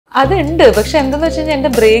അതുണ്ട്. പക്ഷെ എന്താന്ന് വെച്ച് കഴിഞ്ഞാൽ എന്റെ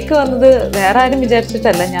ബ്രേക്ക് വന്നത് വേറെ ആരും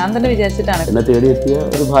വിചാരിച്ചിട്ടല്ല, ഞാൻ തന്നെ വിചാരിച്ചിട്ടാണ്. എന്നെ തേടിയെത്തിയ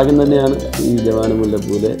ഒരു ഭാഗ്യം തന്നെയാണ് ഈ ജവാനും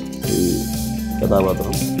മുല്ലപ്പൂവിലെ ഈ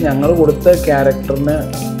കഥാപാത്രം. ഞങ്ങൾ കൊടുത്ത ക്യാരക്ടറിന്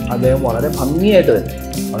അദ്ദേഹം വളരെ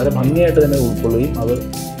ഭംഗിയായിട്ട് തന്നെ ഉൾക്കൊള്ളുകയും അത്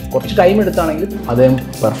കുറച്ച് ടൈം എടുത്താണെങ്കിലും അദ്ദേഹം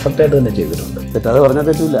പെർഫെക്റ്റ് ആയിട്ട് തന്നെ ചെയ്തിട്ടുണ്ട്. തെറ്റാതെ പറഞ്ഞാൽ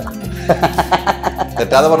തെറ്റില്ല.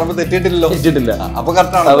 തെറ്റാതെ പറഞ്ഞപ്പോൾ തെറ്റിയിട്ടില്ല. അപ്പൊ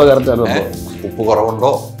കറക്റ്റാണ്. ഉപ്പ്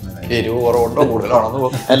കുറവുണ്ടോ, എരിവ് കുറവുണ്ടോ, കൂടുതലാണെന്ന്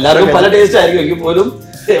എല്ലാവർക്കും പല ടേസ്റ്റ് ആയിരിക്കും. എങ്കിൽ പോലും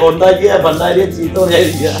ഉണ്ടാക്കിയ ഭണ്ടാരിയെ ചീത്ത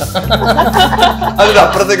പറയാതിരിക്കുക.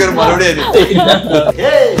 അതിനപ്പുറത്തേക്ക് ഒരു മറുപടി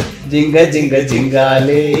ജിങ്ക ജിങ്ക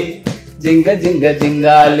ജിങ്കാലേ ജിങ്ക ജിങ്ക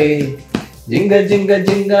ജിങ്കാലേ ജിങ്ക ജിങ്ക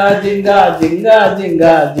ജിങ്ക ജിങ്ക ജിങ്ക ജിങ്ക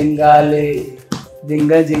ജിങ്കാലേ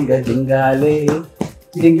ജിങ്ക ജിങ്ക ജിങ്കാലേ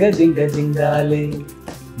ജിങ്ക ജിങ്ക ജിങ്കാലേ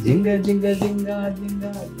ജിങ്ക ജിങ്ക ജിങ്ക ജിങ്ക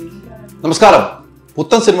ജിങ്ക. നമസ്കാരം.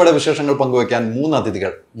 പുത്തൻ സിനിമയുടെ വിശേഷങ്ങൾ പങ്കുവയ്ക്കാൻ 3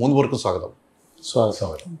 അതിഥികൾ. 3 പേർക്കും സ്വാഗതം.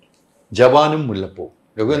 സ്വാഗതം. ജവാനും മുല്ലപ്പൂ.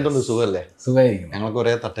 രഘു, എന്തുണ്ട്? സുഖമല്ലേ? സുഖമായിരിക്കും. ഞങ്ങൾക്ക്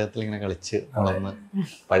ഒരേ തട്ടയത്തിൽ ഇങ്ങനെ കളിച്ച് വളർന്ന്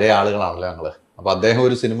പഴയ ആളുകളാണല്ലോ ഞങ്ങള്. അപ്പൊ അദ്ദേഹം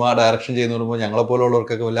ഒരു സിനിമ ഡയറക്ഷൻ ചെയ്യുന്ന പറയുമ്പോൾ ഞങ്ങളെ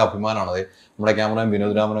പോലുള്ളവർക്കൊക്കെ വലിയ അഭിമാനമാണ്. അത് നമ്മുടെ ക്യാമറമാൻ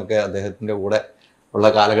വിനോദ് രാമനൊക്കെ അദ്ദേഹത്തിന്റെ കൂടെ ഉള്ള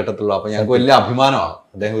കാലഘട്ടത്തിലുള്ള. അപ്പൊ ഞങ്ങൾക്ക് വലിയ അഭിമാനമാണ്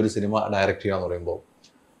അദ്ദേഹം ഒരു സിനിമ ഡയറക്റ്റ് ചെയ്യാന്ന് പറയുമ്പോൾ.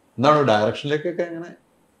 എന്താണ് ഡയറക്ഷനിലേക്കൊക്കെ അങ്ങനെ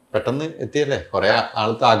പെട്ടെന്ന് എത്തിയല്ലേ? കുറെ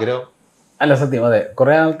ആളത്തെ ആഗ്രഹം അല്ല, സത്യം. അതെ,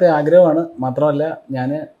 കുറേ ആളത്തെ ആഗ്രഹമാണ്. മാത്രമല്ല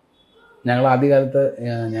ഞങ്ങൾ ആദ്യകാലത്ത്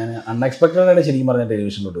ഞാൻ അൺഎക്സ്പെക്റ്റഡായിട്ട് ശരിക്കും പറഞ്ഞ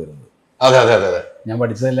ടെലിവിഷനിലോട്ട് വരുന്നത്. അതെ. ഞാൻ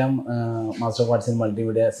പഠിച്ചതെല്ലാം master of arts in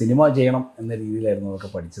multimedia cinema ചെയ്യണം എന്ന രീതിയിലായിരുന്നു അതൊക്കെ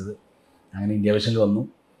പഠിച്ചത്. അങ്ങനെ ഇന്ത്യ വിഷനിൽ വന്നു.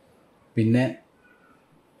 പിന്നെ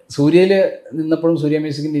സൂര്യയിൽ നിന്നപ്പോഴും സൂര്യ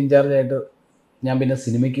മ്യൂസിക്കിൻ്റെ ഇൻചാർജായിട്ട് ഞാൻ പിന്നെ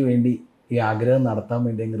സിനിമയ്ക്ക് വേണ്ടി ഈ ആഗ്രഹം നടത്താൻ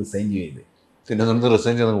വേണ്ടി അങ്ങ് റിസൈൻ ചെയ്ത്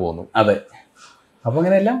റിസൈൻ ചെയ്ത് പോകുന്നു. അതെ. അപ്പോൾ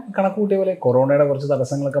അങ്ങനെ എല്ലാം കണക്ക് കൂട്ടിയ പോലെ കൊറോണയുടെ കുറച്ച്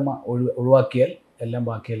തടസ്സങ്ങളൊക്കെ ഒഴിവാക്കിയാൽ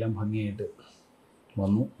ബാക്കിയെല്ലാം ഭംഗിയായിട്ട്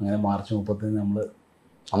വന്നു. അങ്ങനെ മാർച്ച് 30 നമ്മൾ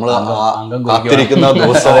കാത്തിരിക്കുന്ന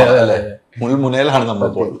ദിവസം മുൾമുനയിലാണ്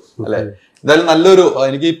നമ്മളിപ്പോൾ അല്ലെ. എന്തായാലും നല്ലൊരു,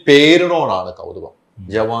 എനിക്ക് ഈ പേരിനോടാണ് കൗതുകം.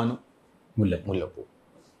 ജവാനും മുല്ലപ്പൂ.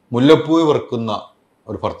 മുല്ലപ്പൂ വെറുക്കുന്ന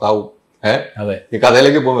ഒരു ഭർത്താവും. ഈ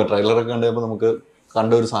കഥയിലേക്ക് പോകുമ്പോൾ ട്രെയിലറൊക്കെ കണ്ടപ്പോൾ നമുക്ക്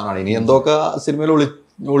കണ്ട ഒരു സാധനമാണ്. ഇനി എന്തൊക്കെ സിനിമയിൽ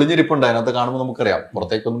ഒളിഞ്ഞിരിപ്പുണ്ട് അതിനകത്ത് കാണുമ്പോൾ നമുക്കറിയാം.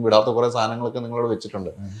 പുറത്തേക്കൊന്നും വിടാത്ത കുറെ സാധനങ്ങളൊക്കെ നിങ്ങളോട്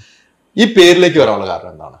വെച്ചിട്ടുണ്ട്. ഈ പേരിലേക്ക് വരാനുള്ള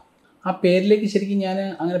കാരണം എന്താണ്? ആ പേരിലേക്ക് ശരിക്കും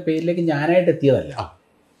പേരിലേക്ക് ഞാനായിട്ട് എത്തിയതല്ല.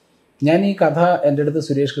 ഞാൻ ഈ കഥ എൻ്റെ അടുത്ത്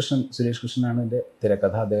സുരേഷ് കൃഷ്ണനാണ് എൻ്റെ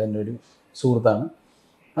തിരക്കഥ. അദ്ദേഹത്തിൻ്റെ ഒരു സുഹൃത്താണ്.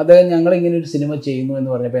 അദ്ദേഹം ഞങ്ങളിങ്ങനെ ഒരു സിനിമ ചെയ്യുന്നു എന്ന്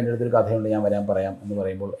പറഞ്ഞപ്പോൾ എൻ്റെ അടുത്തൊരു കഥയുണ്ട്, ഞാൻ പറയാം എന്ന്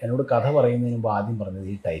പറയുമ്പോൾ എന്നോട് കഥ പറയുന്നതിന് മുമ്പ് ആദ്യം പറഞ്ഞത്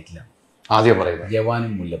ഈ ടൈറ്റിലാണ്. ആദ്യം പറയുന്നത്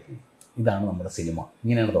ജവാനും മുല്ലപ്പൂ, ഇതാണ് നമ്മുടെ സിനിമ,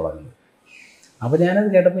 ഇങ്ങനെയാണ് തുടങ്ങുന്നത്. അപ്പോൾ ഞാനത്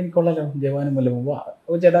കേട്ടപ്പോൾ എനിക്കുള്ളല്ലോ ജവാനും മുല്ലപ്പൂ,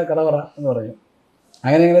 ഓ ചേട്ടാ കഥ പറ എന്ന് പറഞ്ഞു.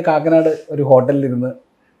 അങ്ങനെ കാക്കനാട് ഒരു ഹോട്ടലിലിരുന്ന്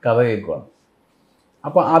കഥ കേൾക്കുകയാണ്.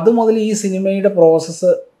 അപ്പോൾ അത് മുതൽ ഈ സിനിമയുടെ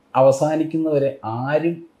പ്രോസസ്സ് അവസാനിക്കുന്നവരെ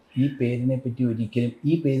ആരും ഈ പേരിനെ പറ്റി ഒരിക്കലും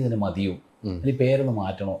ഈ പേര് തന്നെ മതിയോ, ഈ പേരൊന്ന്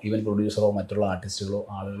മാറ്റണോ, ഈവൻ പ്രൊഡ്യൂസറോ മറ്റുള്ള ആർട്ടിസ്റ്റുകളോ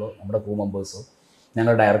ആളുകളോ നമ്മുടെ ക്രൂ മെമ്പേഴ്സോ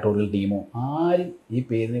ഞങ്ങളുടെ ഡയറക്ടോറിയൽ ടീമോ ആരും ഈ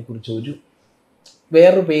പേരിനെ കുറിച്ച്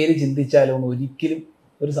വേറൊരു പേര് ചിന്തിച്ചാലോ എന്ന് ഒരിക്കലും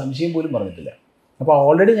ഒരു സംശയം പോലും പറഞ്ഞിട്ടില്ല. അപ്പോൾ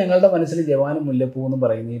ഓൾറെഡി ഞങ്ങളുടെ മനസ്സിൽ ജവാനും മുല്ലപ്പൂ എന്ന്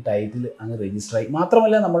പറയുന്ന ഈ ടൈറ്റിൽ അങ്ങ് രജിസ്റ്ററായി.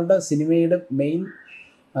 മാത്രമല്ല നമ്മളുടെ സിനിമയുടെ മെയിൻ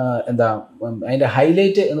അതിൻ്റെ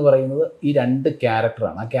ഹൈലൈറ്റ് എന്ന് പറയുന്നത് ഈ 2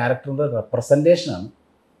 ക്യാരക്ടറാണ്. ആ ക്യാരക്ടറിൻ്റെ റെപ്രസെൻറ്റേഷനാണ്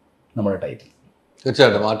നമ്മുടെ ടൈറ്റിൽ.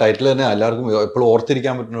 തീർച്ചയായിട്ടും ആ ടൈറ്റിൽ തന്നെ എല്ലാവർക്കും എപ്പോഴും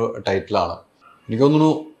ഓർത്തിരിക്കാൻ പറ്റുന്ന ടൈറ്റിലാണ്. എനിക്ക് തോന്നുന്നു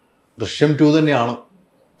ദൃശ്യം 2 തന്നെയാണ്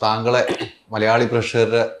താങ്കളെ മലയാളി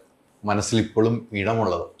പ്രേക്ഷകരുടെ മനസ്സിൽ ഇപ്പോഴും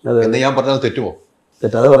ഇടമുള്ളത് എന്ന് ഞാൻ പറഞ്ഞാൽ തെറ്റുമോ?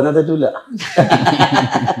 തെറ്റാതെ പറഞ്ഞാൽ തെറ്റില്ല.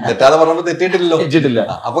 തെറ്റാതെ പറഞ്ഞപ്പോൾ തെറ്റിയിട്ടില്ല.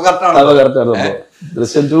 അപ്പൊ കറക്റ്റാണ്.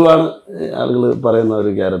 ദൃശ്യം 2 ആണ് ആളുകൾ പറയുന്ന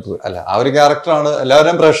ഒരു ക്യാരക്ടർ. അല്ല, ആ ഒരു ക്യാരക്ടറാണ്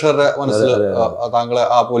എല്ലാവരും പ്രേക്ഷകരുടെ മനസ്സിൽ. താങ്കളെ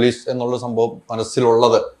ആ പോലീസ് എന്നുള്ള സംഭവം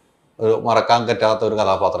മനസ്സിലുള്ളത് ഒരു മറക്കാൻ പറ്റാത്ത ഒരു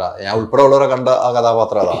കഥാപാത്രമാണ്. ഞാൻ ഉൾപ്പെടെ ഉള്ളവരെ കണ്ട ആ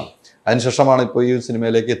കഥാപാത്രം അതാണ്. അതിനുശേഷമാണ് ഇപ്പോൾ ഈ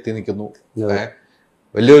സിനിമയിലേക്ക് എത്തി നിൽക്കുന്നു.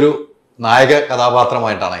 വലിയൊരു നായക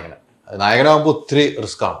കഥാപാത്രമായിട്ടാണ്. ഇങ്ങനെ നായകനാകുമ്പോൾ ഒത്തിരി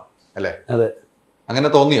റിസ്ക് ആണ് അല്ലേ? അതെ. അങ്ങനെ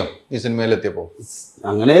തോന്നിയോ ഈ സിനിമയിൽ എത്തിയപ്പോൾ?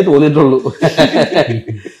 അങ്ങനെ തോന്നിയിട്ടുള്ളൂ.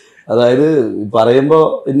 അതായത് പറയുമ്പോൾ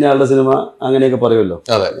ഇന്നയാളുടെ സിനിമ അങ്ങനെയൊക്കെ പറയുമല്ലോ.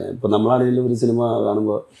 ഇപ്പൊ നമ്മളാണെങ്കിലും ഒരു സിനിമ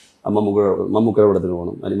കാണുമ്പോൾ മമ്മൂക്കയുടെ പടത്തിന്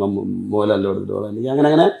പോകണം, അല്ലെങ്കിൽ മോഹൻലാലിന്റെ പടത്തിന് പോകണം, അല്ലെങ്കിൽ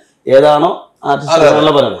അങ്ങനെ ഏതാണോ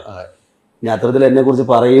ആർട്ടിസ്റ്റ് പറയുന്നത്. ഞാൻ അത്തരത്തിൽ എന്നെ കുറിച്ച്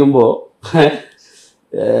പറയുമ്പോൾ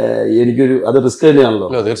എനിക്കൊരു അത് റിസ്ക് തന്നെയാണല്ലോ.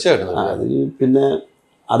 തീർച്ചയായിട്ടും. അത് പിന്നെ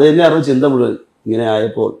അത് തന്നെയായിരുന്നു ചിന്ത മുഴുവൻ. ഇങ്ങനെ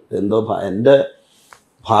ആയപ്പോൾ എന്തോ എൻ്റെ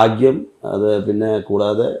ഭാഗ്യം. അത് പിന്നെ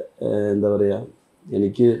കൂടാതെ എന്താ പറയുക,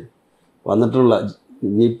 എനിക്ക് വന്നിട്ടുള്ള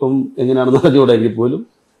ഇനിയിപ്പം എങ്ങനെയാണെന്ന് അറിഞ്ഞുകൂടെ, എങ്കിൽ പോലും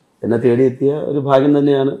എന്നെ തേടിയെത്തിയ ഒരു ഭാഗ്യം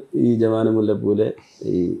തന്നെയാണ് ഈ ജവാനും മുല്ലപ്പൂവിലെ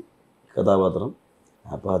ഈ കഥാപാത്രം.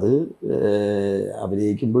 അപ്പം അത്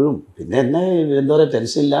അഭിനയിക്കുമ്പോഴും പിന്നെ എന്നെ എന്താ പറയുക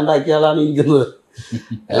ടെൻഷൻ ഇല്ലാണ്ടാക്കിയ ആളാണ് ഇരിക്കുന്നത്.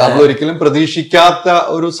 നമ്മൾ ഒരിക്കലും പ്രതീക്ഷിക്കാത്ത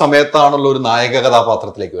ഒരു സമയത്താണല്ലോ ഒരു നായക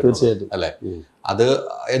കഥാപാത്രത്തിലേക്ക് വരുന്നത്. തീർച്ചയായിട്ടും അല്ലെ? അത്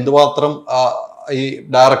എന്തുമാത്രം ഈ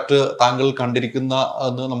ഡയറക്ടർ താങ്കൾ കണ്ടിരിക്കുന്ന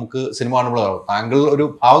എന്ന് നമുക്ക് സിനിമ കാണുമ്പോൾ താങ്കൾ ഒരു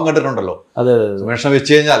ഭാവം കണ്ടിട്ടുണ്ടല്ലോ. അതെ സുമേഷിനെ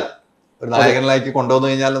വെച്ച് കഴിഞ്ഞാൽ ഒരു നായകനിലേക്ക് കൊണ്ടുവന്നു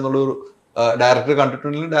കഴിഞ്ഞാൽ എന്നുള്ളൊരു ഡയറക്ടർ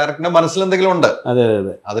കണ്ടിട്ടുണ്ടെങ്കിൽ ഡയറക്ടറിന്റെ മനസ്സിൽ എന്തെങ്കിലും ഉണ്ട്. അതെ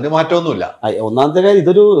അതെ, അതിന് മാറ്റമൊന്നുമില്ല. ഒന്നാമത്തെ കാര്യം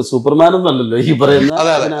ഇതൊരു സൂപ്പർമാൻ ഒന്നല്ലല്ലോ ഈ പറയുന്ന.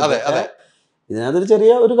 അതെ അതെ അതെ അതെ. ഇതിനകത്തൊരു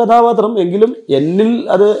ചെറിയ ഒരു കഥാപാത്രം എങ്കിലും എന്നിൽ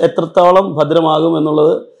അത് എത്രത്തോളം ഭദ്രമാകും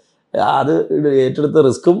എന്നുള്ളത് അത് ഏറ്റെടുത്ത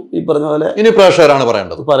റിസ്ക്കും ഈ പറഞ്ഞ പോലെ ഇനി പ്രേക്ഷകരാണ്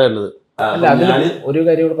പറയേണ്ടത്. അല്ല, അതിൽ ഒരു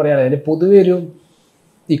കാര്യം കൂടെ പറയാനുള്ളത്, പൊതുവെ ഒരു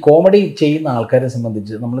ഈ കോമഡി ചെയ്യുന്ന ആൾക്കാരെ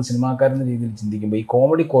സംബന്ധിച്ച് നമ്മൾ സിനിമാക്കാരെന്ന രീതിയിൽ ചിന്തിക്കുമ്പോൾ ഈ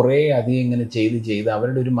കോമഡി കുറേ അധികം ഇങ്ങനെ ചെയ്ത്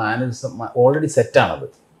അവരുടെ ഒരു മാനറിസം ഓൾറെഡി സെറ്റാണത്.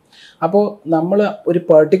 അപ്പോൾ നമ്മൾ ഒരു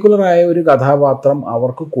പെർട്ടിക്കുലറായ ഒരു കഥാപാത്രം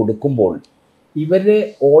അവർക്ക് കൊടുക്കുമ്പോൾ ഇവര്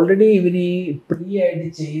ഓൾറെഡി ഇവർ ഈ പ്രീ ആയിട്ട്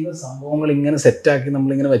ചെയ്ത സംഭവങ്ങൾ ഇങ്ങനെ സെറ്റാക്കി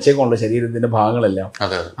നമ്മളിങ്ങനെ വെച്ചേക്കുള്ള ശരീരത്തിന്റെ ഭാഗങ്ങളെല്ലാം.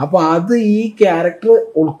 അപ്പൊ അത് ഈ ക്യാരക്ടർ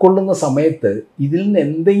ഉൾക്കൊള്ളുന്ന സമയത്ത് ഇതിൽ നിന്ന്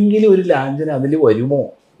എന്തെങ്കിലും ഒരു ലാഞ്ചന അതിൽ വരുമോ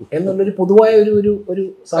എന്നുള്ളൊരു പൊതുവായ ഒരു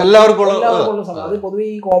എല്ലാവർക്കും അത് പൊതുവെ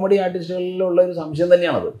ഈ കോമഡി ആർട്ടിസ്റ്റുകളിലുള്ള ഒരു സംശയം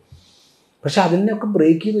തന്നെയാണത്. പക്ഷെ അതിനൊക്കെ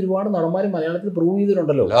ബ്രേക്ക് ചെയ്ത് ഒരുപാട് നടന്മാർ മലയാളത്തിൽ പ്രൂവ്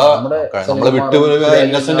ചെയ്തിട്ടുണ്ടല്ലോ.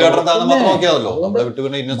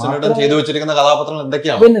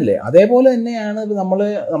 പിന്നല്ലേ അതേപോലെ തന്നെയാണ്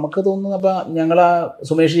നമുക്ക് തോന്നുന്നത്. അപ്പൊ ഞങ്ങളാ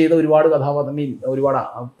സുമേഷ് ചെയ്ത ഒരുപാട് കഥാപാത്രം ഒരുപാട്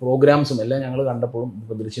പ്രോഗ്രാംസും എല്ലാം ഞങ്ങൾ കണ്ടപ്പോഴും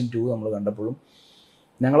ഇപ്പൊ ദൃശ്യം 2 നമ്മൾ കണ്ടപ്പോഴും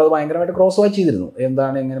ഞങ്ങളത് ഭയങ്കരമായിട്ട് ക്രോസ് വാച്ച് ചെയ്തിരുന്നു.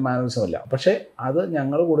 എന്താണ് എങ്ങനെ മാനറിസം അല്ല. പക്ഷെ അത്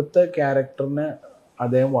ഞങ്ങൾ കൊടുത്ത ക്യാരക്ടറിന്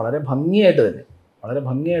അദ്ദേഹം വളരെ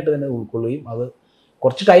ഭംഗിയായിട്ട് തന്നെ ഉൾക്കൊള്ളുകയും അത്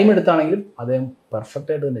കുറച്ച് ടൈം എടുത്താണെങ്കിലും അദ്ദേഹം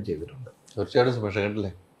പെർഫെക്റ്റ് ആയിട്ട് തന്നെ ചെയ്തിട്ടുണ്ട്. തീർച്ചയായിട്ടും സുമേഷ്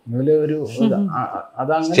കണ്ടില്ലേ,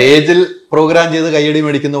 സ്റ്റേജിൽ പ്രോഗ്രാം ചെയ്ത് കയ്യടി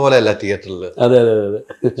മേടിക്കുന്ന പോലെ അല്ല തിയേറ്ററിൽ. അതെ അതെ അതെ,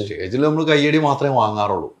 സ്റ്റേജിൽ നമ്മൾ കയ്യടി മാത്രമേ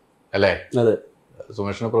വാങ്ങാറുള്ളൂ അല്ലേ? അതെ,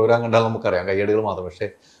 സുമേഷിന്റെ പ്രോഗ്രാം കണ്ടാൽ നമുക്കറിയാം കയ്യടികൾ മാത്രം. പക്ഷെ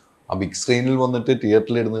ആ ബിഗ് സ്ക്രീനിൽ വന്നിട്ട്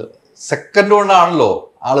തിയേറ്ററിലിരുന്ന് സെക്കൻഡ് കൊണ്ടാണല്ലോ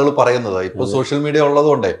ആളുകൾ പറയുന്നത്. ഇപ്പൊ സോഷ്യൽ മീഡിയ ഉള്ളത്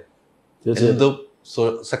കൊണ്ടേ എന്തും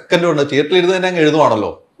സെക്കൻഡ് കൊണ്ട് തിയേറ്ററിലിരുന്ന് തന്നെ അങ്ങ്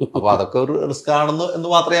എഴുതുവാണല്ലോ. അപ്പൊ അതൊക്കെ ഒരു റിസ്ക് ആണെന്ന് എന്ന്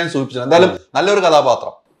മാത്രമേ ഞാൻ സൂചിപ്പിച്ചത്. എന്തായാലും നല്ലൊരു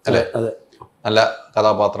കഥാപാത്രം അല്ലേ? നല്ല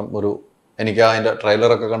കഥാപാത്രം. എനിക്ക് അതിന്റെ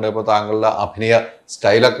ട്രെയിലറൊക്കെ കണ്ടപ്പോൾ താങ്കളുടെ അഭിനയ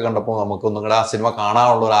സ്റ്റൈലൊക്കെ കണ്ടപ്പോൾ നമുക്കൊന്നും കൂടെ ആ സിനിമ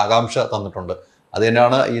കാണാനുള്ള ഒരു ആകാംക്ഷ തന്നിട്ടുണ്ട്. അത്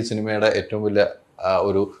തന്നെയാണ് ഈ സിനിമയുടെ ഏറ്റവും വലിയ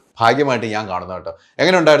ഒരു ഭാഗ്യമായിട്ട് ഞാൻ കാണുന്നത് കേട്ടോ.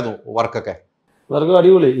 എങ്ങനെ ഉണ്ടായിരുന്നു വർക്കൊക്കെ? വർക്ക്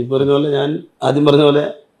അടിപൊളി. ഈ പറഞ്ഞ പോലെ ഞാൻ ആദ്യം പറഞ്ഞ പോലെ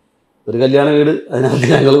ഒരു കല്യാണ വീട്, അതിനകത്ത്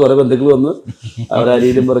ഞങ്ങൾ കുറേ ബന്ധുക്കൾ വന്ന്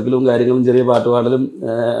അവരരിയിലും പെറുക്കലും കാര്യങ്ങളും ചെറിയ പാട്ടുപാടലും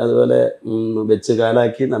അതുപോലെ വെച്ച്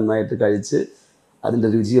കാലാക്കി നന്നായിട്ട് കഴിച്ച് അതിൻ്റെ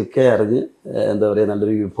രുചിയൊക്കെ അറിഞ്ഞ് എന്താ പറയുക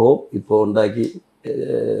നല്ലൊരു വിഭവം ഇപ്പോൾ ഉണ്ടാക്കി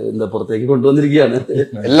പുറത്തേക്ക് കൊണ്ടുവന്നിരിക്കുകയാണ്.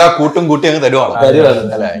 എല്ലാ കൂട്ടും കൂട്ടി അങ്ങ് തരുവാണ്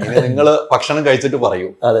അല്ലേ? ഇനി നിങ്ങൾ ഭക്ഷണം കഴിച്ചിട്ട് പറയൂ,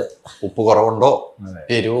 അതെ, ഉപ്പ് കുറവുണ്ടോ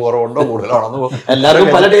എരിവ് കുറവുണ്ടോ കൂടുതലാണെന്ന്.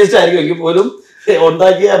 എല്ലാവർക്കും പല ടേസ്റ്റ് ആയിരിക്കും എങ്കിൽ പോലും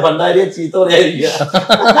ഉണ്ടാക്കിയ ഭണ്ടാരിയെ ചീത്ത പറയാതിരിക്കുക.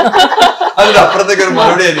 അതിന്റെ അപ്പുറത്തേക്ക് ഒരു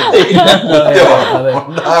മറുപടി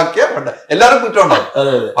ഉണ്ടാക്കിയ എല്ലാവരും കുറ്റമുണ്ടാവും.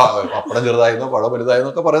 പപ്പടം ചെറുതായിരുന്നു പഴം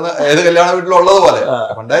വലുതായിരുന്നൊക്കെ പറയുന്ന ഏത് കല്യാണ വീട്ടിലുള്ളത് പോലെ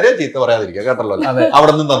ഭണ്ടാരിയെ ചീത്ത പറയാതിരിക്കുക കേട്ടല്ലോ.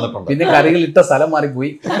 അവിടെ നിന്നും തന്നിട്ടുണ്ട്. പിന്നെ കറികൾ ഇട്ട സ്ഥലം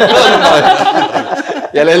മാറിപ്പോയി,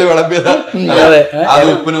 ഇലയിൽ വിളമ്പിയത് അത്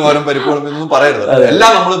ഉപ്പിന് പകരം പരിപ്പ് വിളമ്പിയൊന്നും പറയരുത്.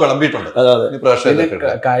 എല്ലാം നമ്മൾ വിളമ്പിയിട്ടുണ്ട്.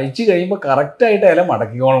 കഴിച്ചു കഴിയുമ്പോ കറക്റ്റ് ആയിട്ട് ഇല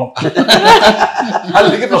മടക്കിക്കോളണം,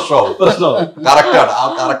 അല്ലെങ്കിൽ പ്രശ്നമാവും. കറക്റ്റ് ആണ്. ആ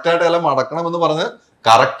കറക്റ്റ് ആയിട്ട് ഇല മടക്കണം എന്ന് പറഞ്ഞ്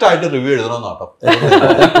കറക്റ്റ് ആയിട്ട് റിവ്യൂ എഴുതണം നാട്ടോ.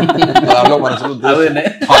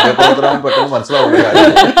 പെട്ടെന്ന് മനസ്സിലാവുന്ന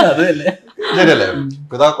ശരിയല്ലേ?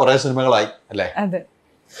 ഇതാ കുറെ സിനിമകളായി അല്ലേ?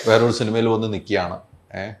 വേറൊരു സിനിമയിൽ വന്ന് നിൽക്കുകയാണ്.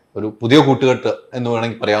 ഒരു പുതിയ കൂട്ടുകെട്ട് എന്ന്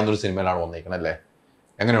വേണമെങ്കിൽ പറയാവുന്ന ഒരു സിനിമയിലാണ് വന്നിരിക്കുന്നത് അല്ലേ?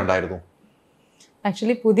 എങ്ങനെ ഉണ്ടായിരുന്നു?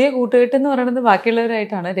 ആക്ച്വലി പുതിയ കൂട്ടുകെട്ട് എന്ന് പറയുന്നത്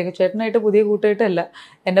ബാക്കിയുള്ളവരായിട്ടാണ്. രഘുചേട്ടനായിട്ട് പുതിയ കൂട്ടുകെട്ടല്ല.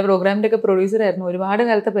 എൻ്റെ പ്രോഗ്രാമിൻ്റെ ഒക്കെ പ്രൊഡ്യൂസറായിരുന്നു, ഒരുപാട്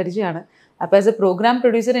കാലത്തെ പരിചയമാണ്. അപ്പോൾ ആസ് എ പ്രോഗ്രാം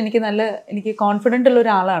പ്രൊഡ്യൂസർ എനിക്ക് കോൺഫിഡൻ്റ് ഉള്ള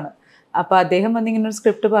ഒരാളാണ്. അപ്പോൾ അദ്ദേഹം വന്നിങ്ങനെ ഒരു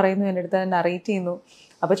സ്ക്രിപ്റ്റ് പറയുന്നു, എൻ്റെ അടുത്ത് നറേറ്റ് ചെയ്യുന്നു.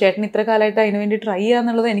 അപ്പോൾ ചേട്ടൻ ഇത്ര കാലമായിട്ട് അതിന് വേണ്ടി ട്രൈ ചെയ്യുക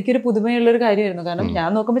എന്നുള്ളത് എനിക്കൊരു പുതുമയുള്ളൊരു കാര്യമായിരുന്നു. കാരണം ഞാൻ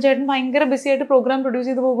നോക്കുമ്പോൾ ചേട്ടൻ ഭയങ്കര ബിസി ആയിട്ട് പ്രോഗ്രാം പ്രൊഡ്യൂസ്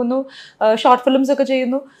ചെയ്ത് പോകുന്നു, ഷോർട്ട് ഫിലിംസ് ഒക്കെ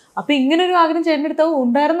ചെയ്യുന്നു. അപ്പോൾ ഇങ്ങനൊരു ആഗ്രഹം ചേട്ടൻ്റെ അടുത്ത്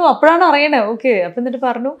ഉണ്ടായിരുന്നു. അപ്പോഴാണ് അറിയണേ. ഓക്കെ. അപ്പം എന്നിട്ട്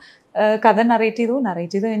പറഞ്ഞു, കഥ നറേറ്റ്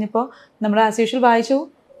ചെയ്ത് കഴിഞ്ഞപ്പോൾ നമ്മൾ ആസ് യൂഷ്വൽ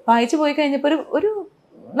വായിച്ചു പോയി കഴിഞ്ഞപ്പോൾ ഒരു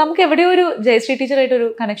നമുക്ക് എവിടെയോ ഒരു ജയശ്രീ ടീച്ചറായിട്ടൊരു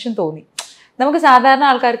കണക്ഷൻ തോന്നി. നമുക്ക് സാധാരണ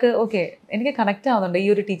ആൾക്കാർക്ക് ഓക്കെ എനിക്ക് കണക്റ്റ് ആവുന്നുണ്ട് ഈ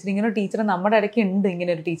ഒരു ടീച്ചർ, ഇങ്ങനെ ഒരു ടീച്ചർ നമ്മുടെ ഇടയ്ക്ക് ഉണ്ട്,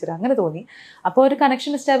 ഇങ്ങനെ ഒരു ടീച്ചർ, അങ്ങനെ തോന്നി. അപ്പോൾ ഒരു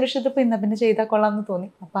കണക്ഷൻ എസ്റ്റാബ്ലിഷ് ചെയ്തപ്പോൾ പിന്നെ ചെയ്താൽ കൊള്ളാമെന്ന് തോന്നി.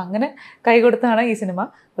 അപ്പോൾ അങ്ങനെ കൈ കൊടുത്താണ് ഈ സിനിമ.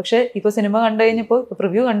 പക്ഷേ ഇപ്പോൾ സിനിമ കണ്ടു കഴിഞ്ഞപ്പോൾ, ഇപ്പോൾ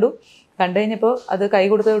പ്രിവ്യൂ കണ്ടു കഴിഞ്ഞപ്പോൾ അത് കൈ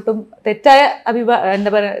കൊടുത്തിട്ടും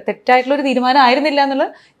തെറ്റായിട്ടുള്ളൊരു തീരുമാനം ആയിരുന്നില്ല എന്നുള്ളത്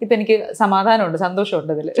ഇപ്പം എനിക്ക് സമാധാനമുണ്ട്,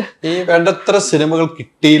 സന്തോഷമുണ്ട് അതിൽ. ഈ വേണ്ടത്ര സിനിമകൾ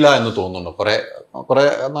കിട്ടിയില്ല എന്ന് തോന്നുന്നുണ്ട്. കുറെ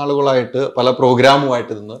നാളുകളായിട്ട് പല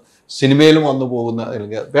പ്രോഗ്രാമുമായിട്ട് നിന്ന് സിനിമയിലും വന്നു പോകുന്ന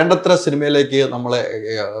അല്ലെങ്കിൽ വേണ്ടത്ര സിനിമയിലേക്ക് നമ്മളെ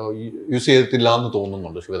യൂസ് ചെയ്തിട്ടില്ല എന്ന്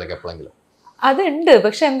തോന്നുന്നുണ്ട് ശിവതയ്ക്ക് എപ്പോഴെങ്കിലും? അതുണ്ട്.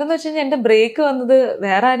 പക്ഷെ എന്താണെന്ന് വെച്ച് കഴിഞ്ഞാൽ എൻ്റെ ബ്രേക്ക് വന്നത്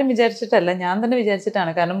വേറെ ആരും വിചാരിച്ചിട്ടല്ല, ഞാൻ തന്നെ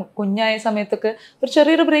വിചാരിച്ചിട്ടാണ്. കാരണം കുഞ്ഞായ സമയത്തൊക്കെ ഒരു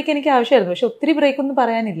ചെറിയൊരു ബ്രേക്ക് എനിക്ക് ആവശ്യമായിരുന്നു. പക്ഷെ ഒത്തിരി ബ്രേക്കൊന്നും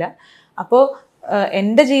പറയാനില്ല. അപ്പോൾ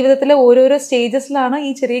എൻ്റെ ജീവിതത്തിലെ ഓരോരോ സ്റ്റേജസിലാണ് ഈ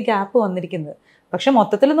ചെറിയ ഗ്യാപ്പ് വന്നിരിക്കുന്നത്. പക്ഷെ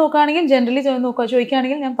മൊത്തത്തിൽ നോക്കുകയാണെങ്കിൽ ജനറലി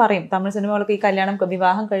ചോദിക്കുകയാണെങ്കിൽ ഞാൻ പറയും തമിഴ് സിനിമകളൊക്കെ ഈ കല്യാണം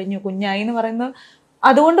വിവാഹം കഴിഞ്ഞു കുഞ്ഞായി എന്ന് പറയുന്നത്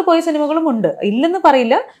അതുകൊണ്ട് പോയ സിനിമകളും ഉണ്ട്, ഇല്ലെന്ന്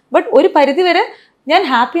പറയില്ല. ബട്ട് ഒരു പരിധി വരെ ഞാൻ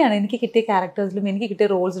ഹാപ്പിയാണ് എനിക്ക് കിട്ടിയ ക്യാരക്ടേഴ്സിലും എനിക്ക് കിട്ടിയ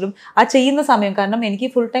റോൾസിലും ആ ചെയ്യുന്ന സമയം. കാരണം എനിക്ക്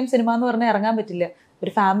ഫുൾ ടൈം സിനിമ എന്ന് പറഞ്ഞാൽ ഇറങ്ങാൻ പറ്റില്ല.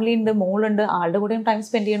 ഒരു ഫാമിലി ഉണ്ട്, മോളുണ്ട്, ആളുടെ കൂടെയും ടൈം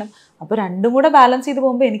സ്പെൻഡ് ചെയ്യണം. അപ്പോൾ രണ്ടും കൂടെ ബാലൻസ് ചെയ്ത്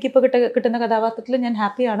പോകുമ്പോൾ എനിക്കിപ്പോൾ കിട്ടുന്ന കഥാപാത്രത്തിൽ ഞാൻ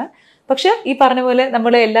ഹാപ്പിയാണ്. പക്ഷെ ഈ പറഞ്ഞ പോലെ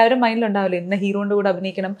നമ്മൾ എല്ലാവരും മൈൻഡിലുണ്ടാവില്ല ഇന്ന ഹീറോൻ്റെ കൂടെ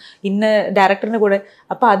അഭിനയിക്കണം, ഇന്ന ഡയറക്ടറിൻ്റെ കൂടെ.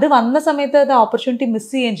 അപ്പോൾ അത് വന്ന സമയത്ത് അത് ഓപ്പർച്യൂണിറ്റി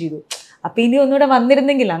മിസ് ചെയ്യുകയും ചെയ്തു. അപ്പൊ ഇനി ഒന്നുകൂടെ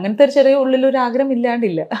വന്നിരുന്നെങ്കിൽ അങ്ങനത്തെ ഒരു ചെറിയ ഉള്ളിലൊരു ആഗ്രഹം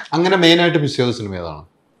ഇല്ലാണ്ടില്ല. അങ്ങനെ മെയിൻ ആയിട്ട് മിസ് ചെയ്ത സിനിമ ഏതാണ്?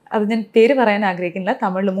 അത് ഞാൻ പേര് പറയാൻ ആഗ്രഹിക്കുന്നില്ല.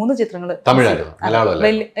 തമിഴില് 3 ചിത്രങ്ങൾ.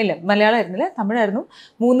 ഇല്ല മലയാളമായിരുന്നില്ല, തമിഴായിരുന്നു.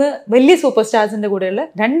 3 വലിയ സൂപ്പർ സ്റ്റാർസിന്റെ കൂടെയുള്ള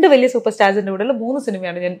 2 വലിയ സൂപ്പർ സ്റ്റാർസിന്റെ കൂടെയുള്ള 3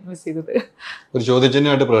 സിനിമയാണ് ഞാൻ മിസ് ചെയ്തത്. ഒരു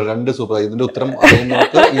ചോദ്യചിഹ്നമായിട്ട് 2 സൂപ്പർ, ഇതിന്റെ ഉത്തരം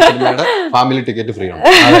അറിയുന്നവർക്ക് ഈ സിനിമയുടെ ഫാമിലി ടിക്കറ്റ് ഫ്രീ ആണ്.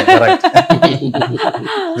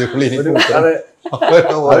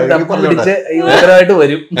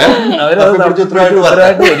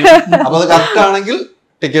 അപ്പൊ അത് കറക്റ്റ് ആണെങ്കിൽ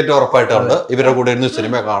ടിക്കറ്റ് ഉറപ്പായിട്ടുണ്ട്. ഇവരുടെ കൂടെ ഇരുന്ന്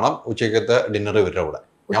സിനിമ കാണാം. ഉച്ചക്കത്തെ ഡിന്നർ ഇവരുടെ കൂടെ.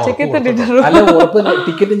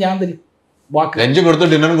 ടിക്കറ്റ് ഞാൻ തരും, ലഞ്ചും കൊടുത്തു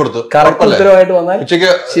ഡിന്നറും കൊടുത്തു. ഉത്തരവായിട്ട് വന്നാൽ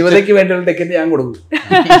ഉച്ചയ്ക്ക് ശിവതയ്ക്ക് വേണ്ടിയുള്ള ടിക്കറ്റ് ഞാൻ കൊടുക്കും.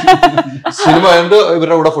 സിനിമ കണ്ട്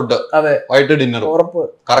ഇവരുടെ കൂടെ ഫുഡ്, അതെ, വൈകിട്ട് ഡിന്നർ. ഉറപ്പ്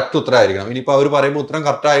കറക്റ്റ് ഉത്തരമായിരിക്കണം. ഇനിയിപ്പോ അവർ പറയുമ്പോൾ ഉത്തരം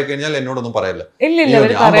കറക്റ്റ് ആയി കഴിഞ്ഞാൽ എന്നോടൊന്നും പറയല്ല.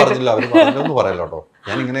 ഞാൻ പറഞ്ഞില്ല, അവർ പറഞ്ഞൊന്നും പറയല്ലോ കേട്ടോ.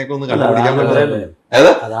 ഞാൻ ഇങ്ങനെയൊക്കെ ഒന്ന് കണ്ടുപിടിക്കാൻ പറ്റില്ല.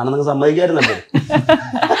 അതാണെന്ന് സമ്മതിക്കായിരുന്നല്ലോ.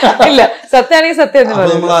 ഇല്ല, സത്യമാണെങ്കിൽ സത്യം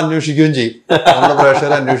നമ്മൾ അന്വേഷിക്കുകയും ചെയ്യും, നമ്മുടെ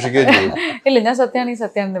പ്രേക്ഷകരെ അന്വേഷിക്കുകയും ചെയ്യും. ഇല്ല, ഞാൻ സത്യമാണെങ്കിൽ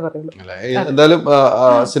സത്യം പറയുള്ളൂ. എന്തായാലും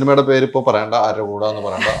സിനിമയുടെ പേര് ഇപ്പൊ പറയണ്ട, ആരുടെ കൂടാന്ന്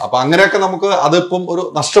പറയണ്ട. അപ്പൊ അങ്ങനെയൊക്കെ നമുക്ക് അതിപ്പം ഒരു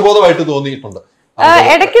നഷ്ടബോധമായിട്ട് തോന്നിയിട്ടുണ്ട്.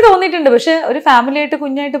 ഇടയ്ക്ക് തോന്നിയിട്ടുണ്ട്. പക്ഷെ ഒരു ഫാമിലി ആയിട്ട്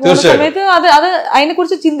കുഞ്ഞായിട്ട് പോകുന്ന സമയത്ത് അത് അതിനെ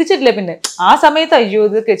കുറിച്ച് ചിന്തിച്ചിട്ടില്ല. പിന്നെ ആ സമയത്ത് അയ്യോ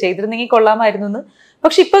ഇതൊക്കെ ചെയ്തിരുന്നെങ്കിൽ കൊള്ളാമായിരുന്നു എന്ന്.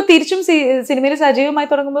 പക്ഷെ ഇപ്പൊ തിരിച്ചും സിനിമയിൽ സജീവമായി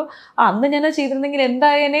തുടങ്ങുമ്പോൾ അന്ന് ഞാൻ ചെയ്തിരുന്നെങ്കിൽ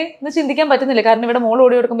എന്തായനെ എന്ന് ചിന്തിക്കാൻ പറ്റുന്നില്ല. കാരണം ഇവിടെ മോൾ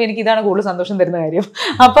ഓടി കൊടുക്കുമ്പോൾ എനിക്ക് ഇതാണ് കൂടുതൽ സന്തോഷം തരുന്ന കാര്യം.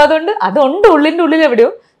 അപ്പൊ അതുണ്ട് ഉള്ളിന്റെ ഉള്ളിൽ എവിടെയോ.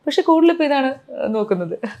 പക്ഷെ കൂടുതൽ ഇപ്പൊ ഇതാണ്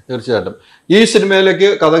നോക്കുന്നത്. തീർച്ചയായിട്ടും ഈ സിനിമയിലേക്ക്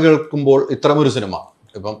കഥ കേൾക്കുമ്പോൾ ഇത്തരമൊരു സിനിമ,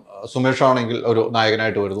 ഇപ്പം സുമേഷ് ആണെങ്കിൽ ഒരു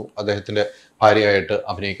നായകനായിട്ട് വരുന്നു, അദ്ദേഹത്തിന്റെ ഭാര്യയായിട്ട്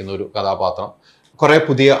അഭിനയിക്കുന്ന ഒരു കഥാപാത്രം, കുറെ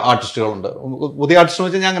പുതിയ ആർട്ടിസ്റ്റുകളുണ്ട്. പുതിയ ആർട്ടിസ്റ്റ് എന്ന്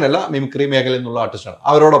വെച്ചാൽ ഞാൻ അങ്ങനെയല്ല, മിമിക്രി മേഖലയിൽ നിന്നുള്ള ആർട്ടിസ്റ്റാണ്.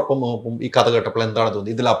 അവരോടൊപ്പം ഈ കഥ കേട്ടപ്പോൾ എന്താണ്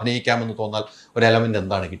തോന്നി? ഇതിൽ അഭിനയിക്കാമെന്ന് തോന്നാൽ ഒരു എലമെന്റ്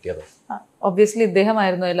എന്താണ് കിട്ടിയത്? ഒബ്വിയസ്ലി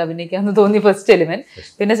ഇദ്ദേഹമായിരുന്നു അതിൽ അഭിനയിക്കാമെന്ന് തോന്നി ഫസ്റ്റ് എലിമെന്റ്.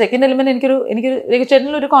 പിന്നെ സെക്കൻഡ് എലിമെന്റ് എനിക്ക്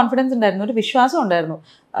ചേട്ടനിൽ ഒരു കോൺഫിഡൻസ് ഉണ്ടായിരുന്നു, ഒരു വിശ്വാസം ഉണ്ടായിരുന്നു.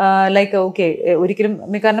 ലൈക്ക് ഓക്കെ ഒരിക്കലും,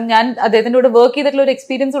 കാരണം ഞാൻ അദ്ദേഹത്തിൻ്റെ കൂടെ വർക്ക് ചെയ്തിട്ടുള്ള ഒരു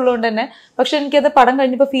എക്സ്പീരിയൻസ് ഉള്ളതുകൊണ്ട് തന്നെ. പക്ഷെ എനിക്കത് പടം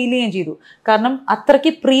കഴിഞ്ഞപ്പോൾ ഫീൽ ചെയ്യുകയും ചെയ്തു. കാരണം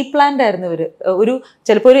അത്രയ്ക്ക് പ്രീ പ്ലാൻഡ് ആയിരുന്നു ഇവർ.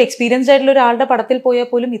 ചിലപ്പോൾ ഒരു എക്സ്പീരിയൻസ്ഡ് ആയിട്ടുള്ള ഒരാളുടെ പടത്തിൽ പോയാൽ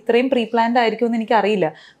പോലും ഇത്രയും പ്രീ പ്ലാൻഡ് ആയിരിക്കുമെന്ന് എനിക്ക് അറിയില്ല.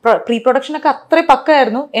 പ്രീ പ്രൊഡക്ഷനൊക്കെ അത്രയും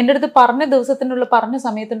പക്കായിരുന്നു. എൻ്റെ അടുത്ത് പറഞ്ഞ ദിവസത്തിനുള്ള പറഞ്ഞ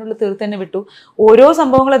സമയത്തിനുള്ളിൽ തീർത്ത് തന്നെ വിട്ടു. ഓരോ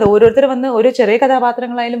സംഭവങ്ങൾ അത് ഓരോരുത്തർ വന്ന് ഓരോ ചെറിയ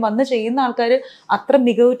കഥാപാത്രങ്ങളായാലും വന്ന് ചെയ്യുന്ന ആൾക്കാർ അത്ര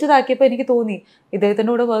മികവുറ്റതാക്കിയപ്പോൾ എനിക്ക് തോന്നി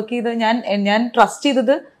ഇദ്ദേഹത്തിൻ്റെ കൂടെ വർക്ക് ചെയ്ത് ഞാൻ ട്രസ്റ്റ്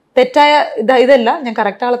ചെയ്തത് തെറ്റായ ഇതല്ല, ഞാൻ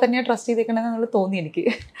കറക്റ്റ് ആളെ തന്നെയാണ് ട്രസ്റ്റ് ചെയ്തേക്കണെന്നുള്ള തോന്നി എനിക്ക്.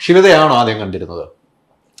 ശിവതയാണോ ആദ്യം കണ്ടിരുന്നത്?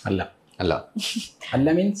 അല്ല അല്ല അല്ല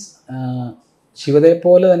മീൻസ് ശിവതയെ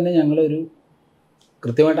പോലെ തന്നെ ഞങ്ങളൊരു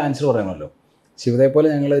കൃത്യമായിട്ട് ആൻസർ പറയണമല്ലോ. ശിവതയെ പോലെ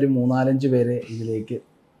ഞങ്ങളൊരു 3-4-5 പേരെ ഇതിലേക്ക്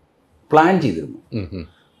പ്ലാൻ ചെയ്തിരുന്നു.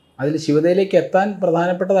 അതിൽ ശിവതയിലേക്ക് എത്താൻ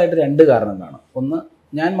പ്രധാനപ്പെട്ടതായിട്ട് 2 കാരണങ്ങളാണ്. ഒന്ന്,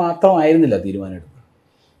 ഞാൻ മാത്രമായിരുന്നില്ല തീരുമാനമെടുത്തത്.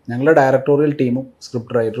 ഞങ്ങളുടെ ഡയറക്ടോറിയൽ ടീമും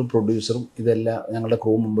സ്ക്രിപ്റ്റ് റൈറ്ററും പ്രൊഡ്യൂസറും ഇതെല്ലാം ഞങ്ങളുടെ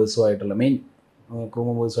ക്രൂ മെമ്പേഴ്സുമായിട്ടുള്ള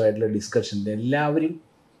ഡിസ്കഷനിൽ എല്ലാവരും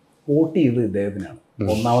വോട്ട് ചെയ്തത് ഇദ്ദേഹത്തിനാണ്.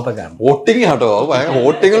 ഒന്നാമത്തെ കാരണം വോട്ടിംഗ് ആട്ടോ.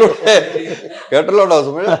 വോട്ടിങ്ങിലൂടെ കേട്ടല്ലോ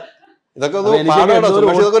സുമേഷ്, ഇതൊക്കെ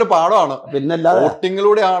ഒരു പാഠമാണ്. പിന്നെ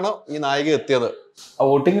വോട്ടിങ്ങിലൂടെയാണ് ഈ നായിക എത്തിയത്. ആ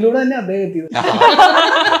വോട്ടിങ്ങിലൂടെ തന്നെ അദ്ദേഹം എത്തിയത്.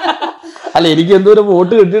 അല്ല, എനിക്ക് എന്തോരം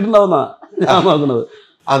വോട്ട് കിട്ടിയിട്ടുണ്ടാവുന്നാ ഞാൻ നോക്കുന്നത്.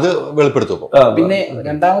 അത് വെളിപ്പെടുത്തും. പിന്നെ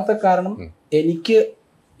രണ്ടാമത്തെ കാരണം, എനിക്ക്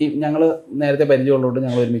ഞങ്ങൾ നേരത്തെ പരിചയമുള്ളതുകൊണ്ട്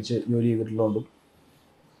ഞങ്ങൾ ഒരുമിച്ച് ജോലി ചെയ്തിട്ടുള്ളതുകൊണ്ടും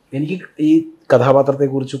എനിക്ക് ഈ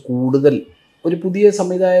കഥാപാത്രത്തെക്കുറിച്ച് കൂടുതൽ ഒരു പുതിയ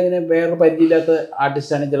സംവിധായകനെ വേറെ പരിചയമില്ലാത്ത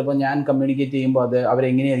ആർട്ടിസ്റ്റാണെങ്കിൽ ചിലപ്പോൾ ഞാൻ കമ്മ്യൂണിക്കേറ്റ് ചെയ്യുമ്പോൾ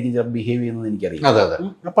അവരെങ്ങനെയായിരിക്കും ചിലപ്പോൾ ബിഹേവ് ചെയ്യുന്നത് എനിക്കറിയാം.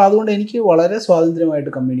 അപ്പോൾ അതുകൊണ്ട് എനിക്ക് വളരെ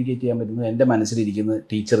സ്വാതന്ത്ര്യമായിട്ട് കമ്മ്യൂണിക്കേറ്റ് ചെയ്യാൻ പറ്റുന്നു. എൻ്റെ മനസ്സിലിരിക്കുന്ന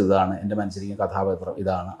ടീച്ചർ ഇതാണ്, എൻ്റെ മനസ്സിലിരിക്കുന്ന കഥാപാത്രം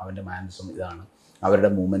ഇതാണ്, അവൻ്റെ മാനസം ഇതാണ്,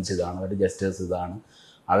 അവരുടെ മൂവ്മെൻറ്റ്സ് ഇതാണ്, അവരുടെ ജസ്റ്റേഴ്സ് ഇതാണ്,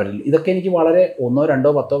 ഇതൊക്കെ എനിക്ക് വളരെ 1,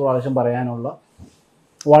 2, 10 പ്രാവശ്യം പറയാനുള്ള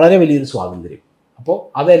വളരെ വലിയൊരു സ്വാതന്ത്ര്യം. അപ്പോൾ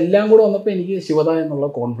അതെല്ലാം കൂടെ വന്നപ്പോൾ എനിക്ക് ശിവത എന്നുള്ള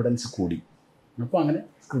കോൺഫിഡൻസ് കൂടി. അപ്പോൾ അങ്ങനെ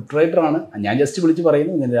സ്ക്രിപ്റ്റ് റൈറ്ററാണ് ഞാൻ, ജസ്റ്റ് വിളിച്ച്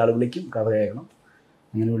പറയുന്നു ഇങ്ങനെ ഒരാൾ വിളിക്കും, കഥ കേൾക്കണം,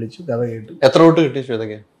 അങ്ങനെ വിളിച്ചു, കഥ കേട്ടു. എത്ര വോട്ട് കിട്ടി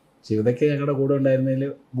ശിവതയ്ക്ക്? ശിവതയ്ക്ക് ഞങ്ങളുടെ കൂടെ ഉണ്ടായിരുന്നതിൽ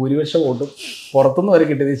ഭൂരിപക്ഷം വോട്ടും പുറത്തുനിന്ന് വരെ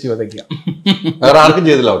കിട്ടിയത് ശിവതയ്ക്കാണ്. വേറെ ആർക്കും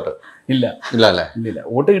ചെയ്തില്ല വോട്ട്? ഇല്ല ഇല്ല അല്ലേ? ഇല്ല,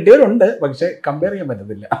 വോട്ട് കിട്ടിയവരുണ്ട്, പക്ഷെ കമ്പയർ ചെയ്യാൻ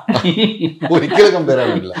പറ്റത്തില്ല. ഒരിക്കലും കമ്പയർ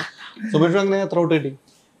ചെയ്യാൻ പറ്റില്ല. സുമേഷ് അങ്ങനെ എത്ര വോട്ട് കിട്ടി?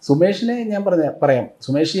 സുമേഷിനെ ഞാൻ പറയാം.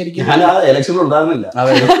 സുമേഷ് ശരിക്കും ഇലക്ഷനിൽ ഉണ്ടായിരുന്നില്ല,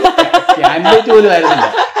 ക്യാൻഡിഡേറ്റ് പോലും ആയിരുന്നില്ല.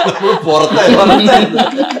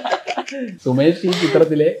 സുമേഷ് ഈ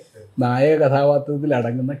ചിത്രത്തിലെ നായക കഥാപാത്രത്തിൽ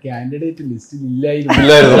അടങ്ങുന്ന കാൻഡിഡേറ്റ് ലിസ്റ്റിൽ ഇല്ലായിരുന്നു.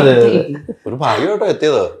 ഒരു ഭാഗ്യമായിട്ടോ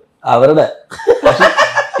എത്തിയത് അവരുടെ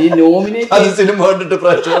ഈ നോമിനേറ്റ് സിനിമ കണ്ടിട്ട്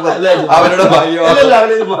അവരുടെ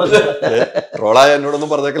ട്രോളായ എന്നോടൊന്നും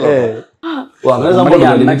പറഞ്ഞേക്കല്ലോ.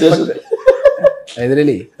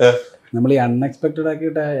 എതിരല്ലേ നമ്മൾ ഈ അൺഎക്സ്പെക്റ്റഡ്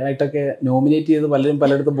ആയിട്ടൊക്കെ നോമിനേറ്റ് ചെയ്ത് പലരും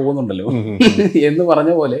പലയിടത്തും പോകുന്നുണ്ടല്ലോ എന്ന്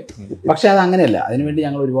പറഞ്ഞ പോലെ. പക്ഷെ അത് അങ്ങനെയല്ല. അതിനുവേണ്ടി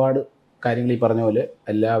ഞങ്ങൾ ഒരുപാട് കാര്യങ്ങൾ ഈ പറഞ്ഞ പോലെ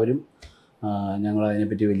എല്ലാവരും ഞങ്ങൾ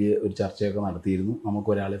അതിനെപ്പറ്റി വലിയ ഒരു ചർച്ചയൊക്കെ നടത്തിയിരുന്നു.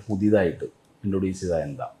 നമുക്കൊരാളെ പുതിയതായിട്ട് ഇൻട്രൊഡ്യൂസ് ചെയ്താൽ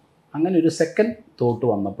എന്താ, അങ്ങനെ ഒരു സെക്കൻഡ് തോട്ട്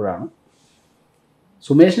വന്നപ്പോഴാണ്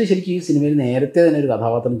സുമേഷിന് ശരിക്കും ഈ സിനിമയിൽ നേരത്തെ തന്നെ ഒരു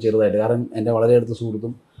കഥാപാത്രം ചെറുതായിട്ട്, കാരണം എൻ്റെ വളരെ അടുത്ത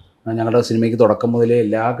സുഹൃത്തും ഞങ്ങളുടെ സിനിമയ്ക്ക് തുടക്കം മുതലേ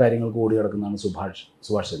എല്ലാ കാര്യങ്ങൾക്കും ഓടി കിടക്കുന്നതാണ്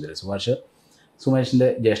സുഭാഷ് ചന്ദ്രൻ. സുമേഷിൻ്റെ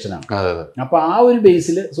ജ്യേഷ്ഠനാണ്. അപ്പോൾ ആ ഒരു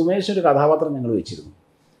ബേസിൽ സുമേഷിന് ഒരു കഥാപാത്രം ഞങ്ങൾ വെച്ചിരുന്നു.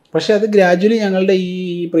 പക്ഷേ അത് ഗ്രാജുവലി ഞങ്ങളുടെ ഈ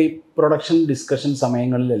പ്രീ പ്രൊഡക്ഷൻ ഡിസ്കഷൻ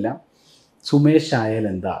സമയങ്ങളിലെല്ലാം സുമേഷ് ആയാൽ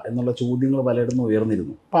എന്താ എന്നുള്ള ചോദ്യങ്ങൾ പലയിടത്തും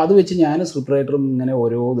ഉയർന്നിരുന്നു. അപ്പോൾ അത് വെച്ച് ഞാൻ സ്ക്രിപ്റ്റ് റൈറ്ററും ഇങ്ങനെ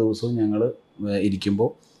ഓരോ ദിവസവും ഞങ്ങൾ ഇരിക്കുമ്പോൾ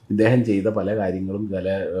ഇദ്ദേഹം ചെയ്ത പല കാര്യങ്ങളും, പല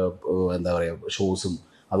എന്താ പറയുക ഷോസും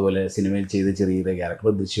അതുപോലെ സിനിമയിൽ ചെയ്ത് ചെറിയ ചെറിയ ക്യാരക്ടർ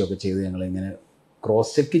ദൃശ്യമൊക്കെ ചെയ്ത് ഞങ്ങളിങ്ങനെ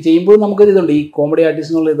ക്രോസ് ചെക്ക് ചെയ്യുമ്പോൾ നമുക്കൊരു ഇതുണ്ട്, ഈ കോമഡി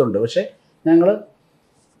ആർട്ടിസ്റ്റ് എന്നുള്ള ഇതുണ്ട്. പക്ഷേ ഞങ്ങൾ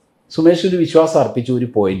സുമേഷ് ഒരു വിശ്വാസം അർപ്പിച്ചു ഒരു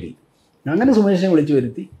പോയിന്റിൽ. അങ്ങനെ സുമേഷിനെ വിളിച്ചു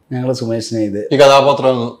വരുത്തി ഞങ്ങൾ സുമേഷിനെ ഈ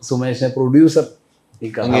കഥാപാത്രം സുമേഷിനെ പ്രൊഡ്യൂസർ ഈ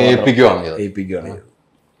ഏൽപ്പിക്കുകയാണ്.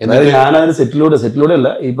 ഞാനതിന് സെറ്റിലൂടെ അല്ല,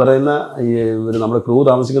 ഈ പറയുന്ന നമ്മുടെ ക്രൂ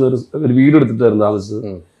താമസിക്കുന്ന ഒരു വീട് എടുത്തിട്ടായിരുന്നു താമസിച്ചത്.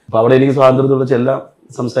 അപ്പൊ അവിടെ എനിക്ക് സ്വാതന്ത്ര്യത്തോടെ ചെല്ലാം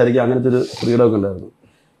സംസാരിക്കുക, അങ്ങനത്തെ ഒരു ഫ്രീഡം ഒക്കെ ഉണ്ടായിരുന്നു.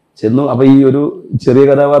 ചെന്നു. അപ്പൊ ഈ ഒരു ചെറിയ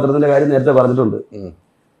കഥാപാത്രത്തിന്റെ കാര്യം നേരത്തെ പറഞ്ഞിട്ടുണ്ട്.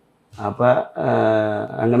 അപ്പൊ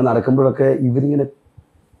അങ്ങനെ നടക്കുമ്പോഴൊക്കെ ഇവരിങ്ങനെ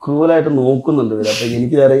ക്രൂവലായിട്ട് നോക്കുന്നുണ്ട് ഇവര്. അപ്പൊ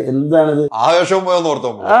എനിക്ക് എന്താണിത്,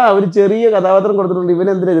 ഒരു ചെറിയ കഥാപാത്രം കൊടുത്തിട്ടുണ്ട്,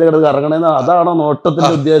 ഇവനെന്തിനാ ഇതിലെ കിടന്ന് കറങ്ങണേന്ന്, അതാണോ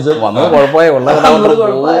നോട്ടത്തിന്റെ ഉദ്ദേശം?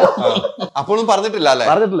 അപ്പോഴും പറഞ്ഞിട്ടില്ല.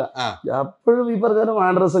 അപ്പോഴും ഈ പറഞ്ഞ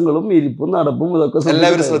മാനരസങ്ങളും ഇരിപ്പും നടപ്പും ഇതൊക്കെ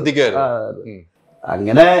എല്ലാവരും ശ്രദ്ധിക്കുക.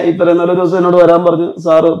 അങ്ങനെ ഈ പറയുന്ന ഒരു ദിവസം എന്നോട് വരാൻ പറഞ്ഞു.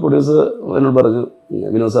 സാറ് പ്രൊഡ്യൂസർ എന്നോട് പറഞ്ഞു,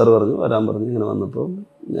 വിനോദ് സാറ് പറഞ്ഞു വരാൻ പറഞ്ഞു. ഇങ്ങനെ വന്നപ്പോൾ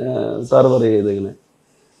സാറ് പറയുക ഇങ്ങനെ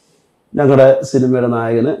ഞങ്ങളുടെ സിനിമയുടെ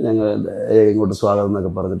നായകന് ഞങ്ങൾ ഇങ്ങോട്ട് സ്വാഗതം എന്നൊക്കെ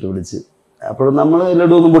പറഞ്ഞിട്ട് വിളിച്ച്. അപ്പോഴും നമ്മൾ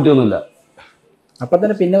ലഡുവൊന്നും പൊട്ടിയൊന്നുമില്ല. അപ്പൊ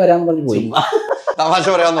തന്നെ പിന്നെ വരാമെന്ന് പറഞ്ഞു പോയി. തമാശ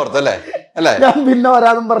പറയാന്ന് ഓർത്തല്ലേ? ഞാൻ പിന്നെ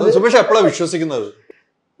വരാമെന്നും പറഞ്ഞു. സുമേഷ് എപ്പോഴാണ് വിശ്വസിക്കുന്നത്?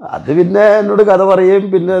 അത് പിന്നെ എന്നോട് കഥ പറയുകയും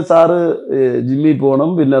പിന്നെ സാറ് ജിമ്മിൽ പോകണം,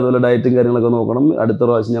 പിന്നെ അതുപോലെ ഡയറ്റും കാര്യങ്ങളൊക്കെ നോക്കണം, അടുത്ത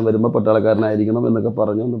പ്രാവശ്യം ഞാൻ വരുമ്പോൾ പട്ടാളക്കാരനായിരിക്കണം എന്നൊക്കെ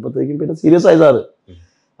പറഞ്ഞു വന്നപ്പോഴത്തേക്കും പിന്നെ സീരിയസ് ആയി സാറ്.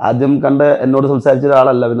 ആദ്യം എന്നോട് സംസാരിച്ച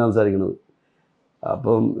ഒരാളല്ല പിന്നെ സംസാരിക്കുന്നത്.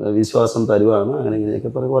 അപ്പം വിശ്വാസം തരുവാണ്, അങ്ങനെ ഇങ്ങനെയൊക്കെ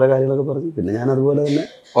പറഞ്ഞ് കുറെ കാര്യങ്ങളൊക്കെ പറഞ്ഞു. പിന്നെ ഞാൻ അതുപോലെ തന്നെ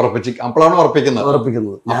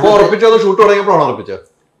ഉറപ്പിക്കുന്നത്. ഷൂട്ട്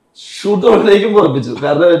തുടങ്ങിയപ്പോഴേക്കും ഉറപ്പിച്ചു.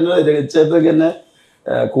 കാരണം രചയിതാക്കളൊക്കെ എന്നെ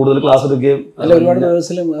കൂടുതൽ ക്ലാസ് എടുക്കുകയും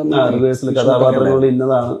റിഹേഴ്സൽ കഥാപാത്രങ്ങൾ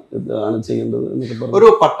ഇന്നതാണ് ചെയ്യേണ്ടത് എന്നൊക്കെ പറഞ്ഞു. ഒരു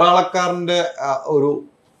പട്ടാളക്കാരന്റെ ഒരു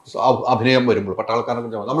അഭിനയം വരുമ്പോൾ പട്ടാളക്കാരനെ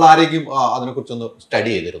കുറിച്ച് നമ്മൾ ആരെങ്കിലും അതിനെക്കുറിച്ചൊന്ന്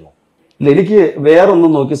സ്റ്റഡി ചെയ്തിരുന്നു? ഇല്ല, എനിക്ക്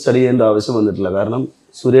വേറൊന്നും നോക്കി സ്റ്റഡി ചെയ്യേണ്ട ആവശ്യം വന്നിട്ടില്ല. കാരണം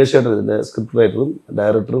സുരേഷ് ഏട്ടൻ ഇതിൻ്റെ സ്ക്രിപ്റ്റ് റൈറ്ററും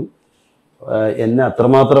ഡയറക്ടറും എന്നെ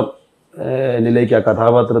അത്രമാത്രം എന്നിലേക്ക് ആ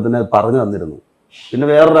കഥാപാത്രത്തിനെ പറഞ്ഞു തന്നിരുന്നു. പിന്നെ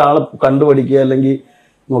വേറൊരാളെ കണ്ടുപഠിക്കുക അല്ലെങ്കിൽ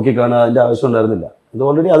നോക്കിക്കാണുക അതിൻ്റെ ആവശ്യം ഉണ്ടായിരുന്നില്ല. ഇത്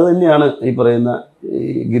ഓൾറെഡി അത് തന്നെയാണ് ഈ പറയുന്ന ഈ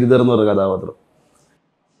ഗിരിധർ എന്ന് പറയുന്ന കഥാപാത്രം.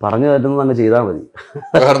 പറഞ്ഞു തരുന്നത് അങ്ങ് ചെയ്താൽ മതി,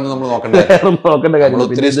 നോക്കേണ്ട കാര്യം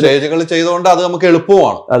ചെയ്തുകൊണ്ട് അത് നമുക്ക്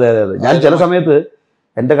എളുപ്പമാണ്. അതെ. ഞാൻ ചില സമയത്ത്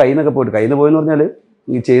എൻ്റെ കയ്യിൽ നിന്നൊക്കെ പോയിട്ട് പോയെന്ന് പറഞ്ഞാൽ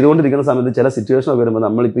ഈ ചെയ്തുകൊണ്ടിരിക്കുന്ന സമയത്ത് ചില സിറ്റുവേഷൻ ഒക്കെ വരുമ്പോൾ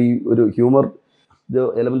നമ്മളിപ്പോൾ ഈ ഒരു ഹ്യൂമർ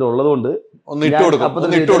എലമെന്റ് ഉള്ളതുകൊണ്ട്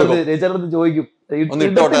ചോദിക്കും,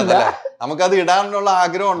 നമുക്കത് ഇടാനുള്ള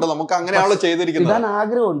ആഗ്രഹമുണ്ട്, നമുക്ക് അങ്ങനെയാണല്ലോ ചെയ്തിരിക്കുന്നത്. ഇടാൻ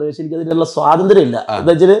ആഗ്രഹമുണ്ട്, പക്ഷെ എനിക്ക് അതിനുള്ള സ്വാതന്ത്ര്യം ഇല്ല.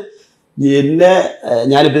 എന്താ വെച്ചാൽ എന്നെ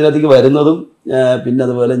ഞാനിപ്പോൾ ഇതിനകത്തേക്ക് വരുന്നതും പിന്നെ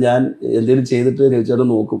അതുപോലെ ഞാൻ എന്തെങ്കിലും ചെയ്തിട്ട് രവിചേട്ടൻ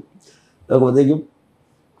നോക്കുമ്പോഴത്തേക്കും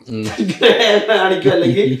കാണിക്കും,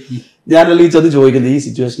 അല്ലെങ്കിൽ ഞാനല്ലെങ്കിൽ ചെന്ന് ചോദിക്കുന്നത് ഈ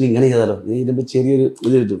സിറ്റുവേഷൻ ഇങ്ങനെ ചെയ്താലോ, നീ ഇതിന്റെ ചെറിയൊരു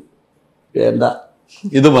ഇത് കിട്ടും, വേണ്ട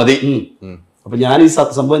ഇത് മതി. അപ്പൊ ഞാൻ ഈ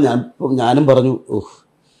സംഭവം ഞാനും പറഞ്ഞു,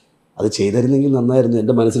 അത് ചെയ്തിരുന്നെങ്കിൽ നന്നായിരുന്നു,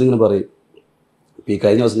 എൻ്റെ മനസ്സിലിങ്ങനെ പറയും. ഇപ്പം ഈ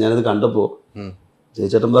കഴിഞ്ഞ ദിവസം ഞാനത് കണ്ടപ്പോൾ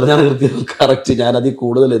ജയചേട്ടൻ പറഞ്ഞാണ് കറക്റ്റ്. ഞാനതിൽ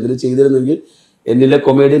കൂടുതൽ എന്തിനും ചെയ്തിരുന്നെങ്കിൽ എന്നിലെ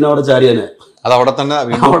കൊമേഡിയൻ അവിടെ ചാടിയാനെ അത് അവിടെ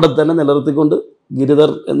തന്നെ നിലനിർത്തിക്കൊണ്ട് ഗിരിധർ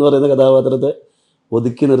എന്ന് പറയുന്ന കഥാപാത്രത്തെ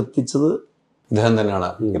ഒതുക്കി നിർത്തിച്ചത് ഇദ്ദേഹം തന്നെയാണ്.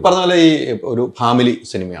 ഈ പറഞ്ഞ പോലെ ഈ ഒരു ഫാമിലി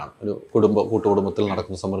സിനിമയാണ്, ഒരു കൂട്ടുകുടുംബത്തിൽ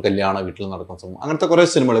നടക്കുന്ന സംഭവം, കല്യാണ വീട്ടിൽ നടക്കുന്ന സംഭവം, അങ്ങനത്തെ കുറേ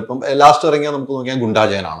സിനിമകൾ. ഇപ്പം ലാസ്റ്റ് ഇറങ്ങിയാൽ നമുക്ക് നോക്കിയാൽ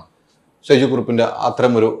ഗുണ്ടാജയനാണ്, ഷൈജു കുറുപ്പിൻ്റെ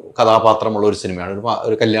അത്തരം ഒരു കഥാപാത്രമുള്ള ഒരു സിനിമയാണ്,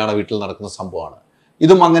 ഒരു കല്യാണ വീട്ടിൽ നടക്കുന്ന സംഭവമാണ്.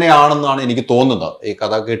 ഇതും അങ്ങനെയാണെന്നാണ് എനിക്ക് തോന്നുന്നത്. ഈ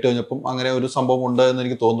കഥ കേട്ട് കഴിഞ്ഞപ്പം അങ്ങനെ ഒരു സംഭവം ഉണ്ട് എന്ന്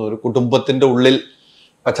എനിക്ക് തോന്നുന്നു. ഒരു കുടുംബത്തിൻ്റെ ഉള്ളിൽ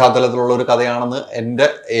പശ്ചാത്തലത്തിലുള്ള ഒരു കഥയാണെന്ന്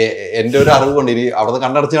എൻ്റെ ഒരു അറിവ് കൊണ്ട്, ഇനി അവിടെ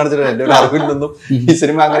കണ്ടടച്ച് കാണിച്ചിട്ട് എൻ്റെ ഒരു അറിവിൽ നിന്നും ഈ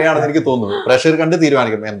സിനിമ അങ്ങനെയാണെന്ന് എനിക്ക് തോന്നുന്നു. പ്രേക്ഷകർ കണ്ട്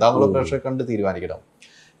തീരുമാനിക്കണം, എന്താണെന്നുള്ള പ്രേക്ഷകർ കണ്ട് തീരുമാനിക്കണം.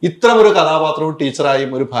 ഇത്തരം ഒരു കഥാപാത്രവും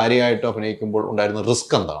ടീച്ചറായും ഒരു ഭാര്യയായിട്ടും അഭിനയിക്കുമ്പോൾ ഉണ്ടായിരുന്ന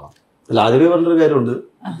റിസ്ക് എന്താണ്? അല്ല ആദ്യമേ പറഞ്ഞൊരു കാര്യമുണ്ട്,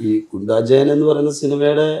 ഈ ഗുണ്ടാജയൻ എന്ന് പറയുന്ന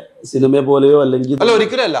സിനിമയെ പോലെയോ അല്ലെങ്കിൽ അല്ല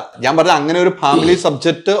ഒരിക്കലും അല്ല, ഞാൻ പറഞ്ഞ അങ്ങനെ ഒരു ഫാമിലി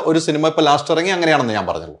സബ്ജക്ട് ഒരു സിനിമ ഇപ്പൊ ലാസ്റ്റ് ഇറങ്ങി അങ്ങനെയാണെന്ന് ഞാൻ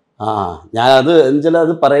പറഞ്ഞുള്ളൂ. ഞാൻ അത് എന്നുവെച്ചാൽ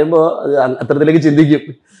അത് പറയുമ്പോൾ അത്തരത്തിലേക്ക് ചിന്തിക്കും,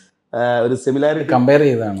 ഒരു സിമിലാരിറ്റി കമ്പയർ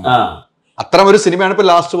ചെയ്താണ്. അത്തരം ഒരു സിനിമയാണ് ഇപ്പൊ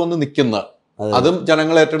ലാസ്റ്റ് വന്ന് നിൽക്കുന്നത്. അതും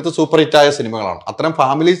ജനങ്ങൾ ഏറ്റെടുത്ത് സൂപ്പർ ഹിറ്റ് ആയ സിനിമകളാണ്. അത്തരം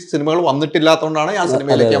ഫാമിലി സിനിമകൾ വന്നിട്ടില്ലാത്തതുകൊണ്ടാണ് ഞാൻ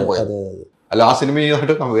സിനിമയിലേക്ക് ഞാൻ പോയത്. അല്ല ആ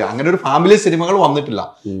സിനിമയായിട്ട് അങ്ങനെ ഒരു ഫാമിലി സിനിമകൾ വന്നിട്ടില്ല.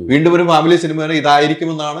 വീണ്ടും ഒരു ഫാമിലി സിനിമ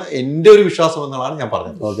ഇതായിരിക്കുമെന്നാണ് എന്റെ ഒരു വിശ്വാസം എന്നാണ് ഞാൻ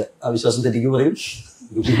പറഞ്ഞത്. ആ വിശ്വാസം തെറ്റിക്കും പറയും.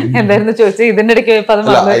 എന്തായിരുന്നു ചോദിച്ചത്? ഇതിന്റെ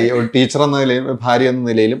ഇടയ്ക്ക് ടീച്ചർ എന്ന നിലയിലും ഭാര്യ എന്ന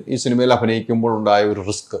നിലയിലും ഈ സിനിമയിൽ അഭിനയിക്കുമ്പോൾ ഉണ്ടായ ഒരു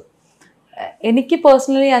റിസ്ക് എനിക്ക്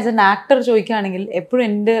പേഴ്സണലി ആസ് എൻ ആക്ടർ ചോദിക്കുകയാണെങ്കിൽ എപ്പോഴും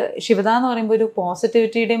എൻ്റെ ശിവദ എന്ന് പറയുമ്പോൾ ഒരു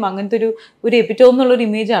പോസിറ്റിവിറ്റിയുടെയും അങ്ങനത്തെ ഒരു എപ്പിറ്റോം എന്നുള്ളൊരു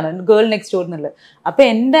ഇമേജാണ് ഗേൾ നെക്സ്റ്റ് ഡോർ എന്നുള്ളത്. അപ്പോൾ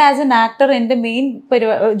എൻ്റെ ആസ് എൻ ആക്ടർ എൻ്റെ മെയിൻ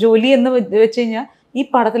ജോലി എന്ന് വെച്ച് കഴിഞ്ഞാൽ ഈ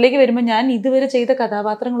പടത്തിലേക്ക് വരുമ്പോൾ ഞാൻ ഇതുവരെ ചെയ്ത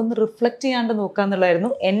കഥാപാത്രങ്ങളൊന്ന് റിഫ്ലക്റ്റ് ചെയ്യാണ്ട് നോക്കുക എന്നുള്ളതായിരുന്നു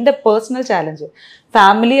എൻ്റെ പേഴ്സണൽ ചാലഞ്ച്.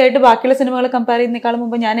 ഫാമിലി ആയിട്ട് ബാക്കിയുള്ള സിനിമകൾ കമ്പയർ ചെയ്യുന്നതിനേക്കാളും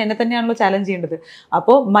മുമ്പ് ഞാൻ എന്നെ തന്നെയാണല്ലോ ചാലഞ്ച് ചെയ്യേണ്ടത്.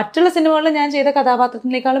 അപ്പോൾ മറ്റുള്ള സിനിമകളിൽ ഞാൻ ചെയ്ത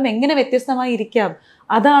കഥാപാത്രത്തിനേക്കാളും എങ്ങനെ വ്യത്യസ്തമായി ഇരിക്കാം,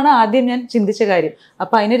 അതാണ് ആദ്യം ഞാൻ ചിന്തിച്ച കാര്യം.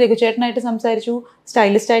 അപ്പോൾ അതിന് രഘുചേട്ടനായിട്ട് സംസാരിച്ചു,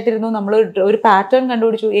 സ്റ്റൈലിസ്റ്റ് ആയിട്ടിരുന്നു, നമ്മൾ ഒരു പാറ്റേൺ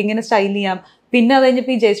കണ്ടുപിടിച്ചു എങ്ങനെ സ്റ്റൈൽ ചെയ്യാം. പിന്നെ അത്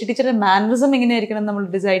കഴിഞ്ഞപ്പോൾ ഈ ജയശ്രീ ടീച്ചറുടെ മാനറിസം എങ്ങനെയായിരിക്കണം നമ്മൾ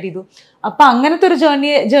ഡിസൈഡ് ചെയ്തു. അപ്പം അങ്ങനത്തെ ഒരു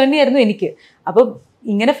ജേർണി ആയിരുന്നു എനിക്ക്. അപ്പം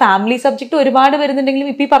ഇങ്ങനെ ഫാമിലി സബ്ജക്ട് ഒരുപാട് വരുന്നുണ്ടെങ്കിലും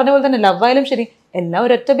ഇപ്പം ഈ പറഞ്ഞ പോലെ തന്നെ ലവ് ആയാലും ശരി എല്ലാം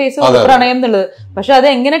ഒരൊറ്റ ബേസ് പ്രണയം എന്നുള്ളത്. പക്ഷെ അത്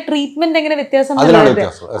എങ്ങനെ ട്രീറ്റ്മെന്റ് എങ്ങനെ വ്യത്യാസം എന്നുള്ളത്.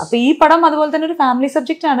 അപ്പൊ ഈ പടം അതുപോലെ തന്നെ ഒരു ഫാമിലി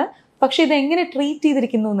സബ്ജക്റ്റ് ആണ്, പക്ഷെ ഇത് എങ്ങനെ ട്രീറ്റ്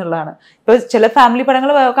ചെയ്തിരിക്കുന്നു എന്നുള്ളതാണ്. ഇപ്പൊ ചില ഫാമിലി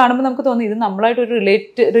പടങ്ങൾ കാണുമ്പോൾ നമുക്ക് തോന്നി ഇത് നമ്മളായിട്ട് ഒരു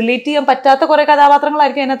റിലേറ്റ് ചെയ്യാൻ പറ്റാത്ത കുറെ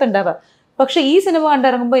കഥാപാത്രങ്ങളായിരിക്കും അതിനകത്ത് ഉണ്ടാവുക. പക്ഷെ ഈ സിനിമ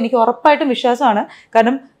കണ്ടിറങ്ങുമ്പോൾ എനിക്ക് ഉറപ്പായിട്ടും വിശ്വാസമാണ്.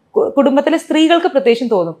 കാരണം കുടുംബത്തിലെ സ്ത്രീകൾക്ക് പ്രത്യേകിച്ചും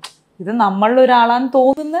തോന്നും ഇത് നമ്മളുടെ ഒരാളാന്ന്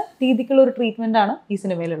തോന്നുന്ന രീതിക്കുള്ള ഒരു ട്രീറ്റ്മെന്റ് ആണ് ഈ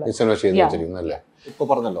സിനിമയിലുള്ളത്. ഇപ്പൊ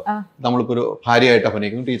പറഞ്ഞല്ലോ നമ്മളിപ്പോ ഒരു ഭാര്യയായിട്ട്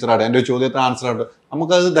അഭിനയിക്കും, ടീച്ചറായിട്ട്. എന്റെ ചോദ്യത്തിന് ആൻസർ ആയിട്ട്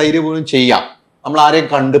നമുക്കത് ധൈര്യപൂർവ്വം ചെയ്യാം. നമ്മൾ ആരെയും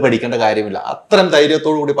കണ്ടു പഠിക്കേണ്ട കാര്യമില്ല. അത്തരം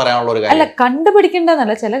ധൈര്യത്തോടു കൂടി പറയാനുള്ള ഒരു കാര്യം അല്ല, കണ്ടു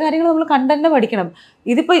പഠിക്കേണ്ടതല്ല, ചില കാര്യങ്ങൾ നമ്മൾ കണ്ടു പഠിക്കണം.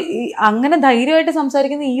 ഇതിപ്പോ അങ്ങനെ ധൈര്യമായിട്ട്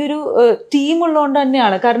സംസാരിക്കുന്ന ഈ ഒരു ടീം ഉള്ളതുകൊണ്ട്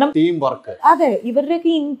തന്നെയാണ്. കാരണം ടീം വർക്ക്, അതെ,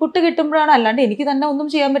 ഇവരുടെയൊക്കെ ഇൻപുട്ട് കിട്ടുമ്പോഴാണ്. അല്ലാണ്ട് എനിക്ക് തന്നെ ഒന്നും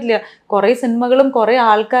ചെയ്യാൻ പറ്റില്ല. കുറെ സിനിമകളും കുറെ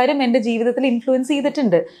ആൾക്കാരും എൻ്റെ ജീവിതത്തിൽ ഇൻഫ്ലുവൻസ്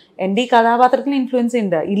ചെയ്തിട്ടുണ്ട്, എൻ്റെ ഈ കഥാപാത്രത്തിന് ഇൻഫ്ലുവൻസ്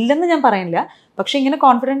ഉണ്ട്, ഇല്ലെന്ന് ഞാൻ പറയുന്നില്ല. പക്ഷെ ഇങ്ങനെ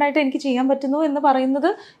കോൺഫിഡന്റ് ആയിട്ട് എനിക്ക് ചെയ്യാൻ പറ്റുന്നു എന്ന് പറയുന്നത്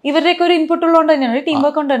ഇവരുടെയൊക്കെ ഒരു ഇൻപുട്ട് ഉള്ളതുകൊണ്ട് തന്നെയാണ്, ടീം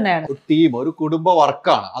വർക്ക് കൊണ്ട് തന്നെയാണ്. ടീം ഒരു കുടുംബ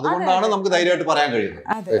വർക്കാണ്, അതുകൊണ്ടാണ് നമുക്ക് ധൈര്യമായിട്ട് പറയാൻ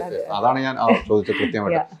കഴിയുന്നത്. അതാണ് ഞാൻ ചോദിച്ചത്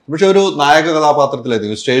കൃത്യമായിട്ട്. പക്ഷെ ഒരു നായക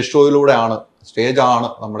കഥാപാത്രത്തിലെത്തി സ്റ്റേജ് ഷോയിലൂടെയാണ്, സ്റ്റേജാണ്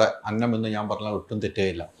നമ്മുടെ അന്നം എന്ന് ഞാൻ പറഞ്ഞാൽ ഒട്ടും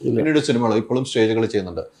തെറ്റേയില്ല. പിന്നീട് സിനിമകൾ ഇപ്പോഴും സ്റ്റേജുകൾ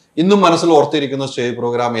ചെയ്യുന്നുണ്ട്. ഇന്നും മനസ്സിൽ ഓർത്തിരിക്കുന്ന സ്റ്റേജ്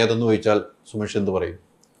പ്രോഗ്രാം ഏതെന്ന് ചോദിച്ചാൽ സുമേഷ് എന്ത് പറയും?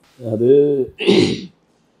 അത്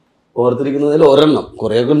ഓർത്തിരിക്കുന്നതിൽ ഒരെണ്ണം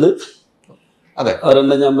കുറേയൊക്കെ ഉണ്ട്. അതെ,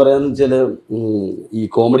 ഒരെണ്ണം ഞാൻ പറയാന്ന് വെച്ചാൽ ഈ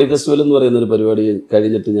കോമഡി ഫെസ്റ്റിവൽ എന്ന് പറയുന്ന ഒരു പരിപാടി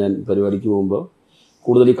കഴിഞ്ഞിട്ട് ഞാൻ പരിപാടിക്ക് പോകുമ്പോൾ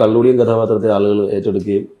കൂടുതൽ ഈ കള്ളുടിയും കഥാപാത്രത്തെ ആളുകൾ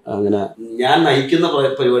ഏറ്റെടുക്കുകയും അങ്ങനെ ഞാൻ നയിക്കുന്ന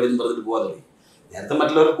പരിപാടി എന്ന് പറഞ്ഞിട്ട് പോകാൻ തുടങ്ങി. നേരത്തെ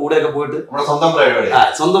മറ്റുള്ളവരുടെ കൂടെയൊക്കെ പോയിട്ട് സ്വന്തം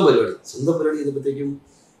പരിപാടി ചെയ്തപ്പോഴത്തേക്കും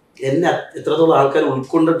എന്നെ എത്രത്തോളം ആൾക്കാർ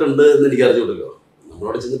ഉൾക്കൊണ്ടിട്ടുണ്ട് എന്ന് എനിക്ക് അറിഞ്ഞുകൊടുക്കുക.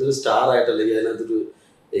 നമ്മളോട് ചെന്നിട്ടൊരു സ്റ്റാർ ആയിട്ട് അല്ലെങ്കിൽ അതിനകത്തൊരു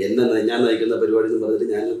ഞാൻ നയിക്കുന്ന പരിപാടി എന്ന് പറഞ്ഞിട്ട്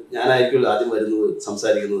ഞാനായിരിക്കുമല്ലോ ആദ്യം വരുന്നത്,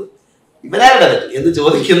 സംസാരിക്കുന്നത്. ഇവരാരുടെ എന്ന്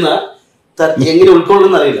ചോദിക്കുന്ന എങ്ങനെ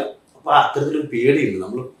ഉൾക്കൊള്ളുന്ന അറിയില്ല. അപ്പൊ അത്തരത്തിലൊരു പേടിയുണ്ട്.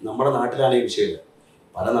 നമ്മുടെ നാട്ടിലാണ് ഈ വിഷയമില്ല.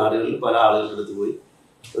 പല നാടുകളിൽ പല ആളുകളുടെ അടുത്ത് പോയി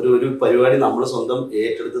ഒരു പരിപാടി നമ്മൾ സ്വന്തം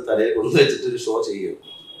ഏറ്റെടുത്ത് തലയിൽ കൊണ്ടു വെച്ചിട്ട് ഒരു ഷോ ചെയ്യുക.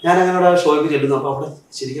 ഞാൻ അങ്ങനെ ആ ഷോയ്ക്ക് ചെല്ലുന്നു. അപ്പൊ അവിടെ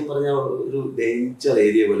ശരിക്കും പറഞ്ഞാൽ ഒരു ഡേഞ്ചർ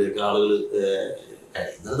ഏരിയ പോലെയൊക്കെ ആളുകൾ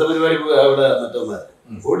ഇന്നത്തെ പരിപാടി അവിടെ മറ്റൊന്നാര്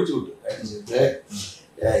ഓടിച്ചു വിട്ടു.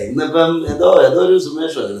 ഇന്നിപ്പം ഏതോ ഒരു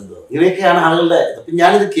സുമേഷോ അങ്ങനെന്തോ ഇങ്ങനെയൊക്കെയാണ് ആളുകളുടെ. അപ്പൊ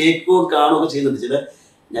ഞാനിത് കേൾക്കുകയോ കാണുകയോ ചെയ്യുന്നുണ്ട്.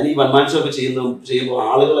 ഞാൻ ഈ വൺമാൻ ഷോ ഒക്കെ ചെയ്യുമ്പോൾ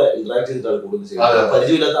ആളുകളെ ഇന്ററാക്ട് ചെയ്തിട്ടാണ് കൂടുതൽ ചെയ്യുന്നത്.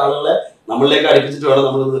 പരിചയമില്ലാത്ത ആളുകളെ നമ്മളിലേക്ക് അടുപ്പിച്ചിട്ട് വേണം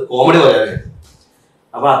നമ്മളിത് കോമഡി പറയാനായിട്ട്.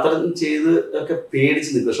 അപ്പൊ അത്തരം ചെയ്ത് ഒക്കെ പേടിച്ച്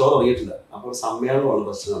നിൽക്കുക. ഷോ തുടങ്ങിയിട്ടില്ല. അപ്പോൾ സമ്മേളനമാണ്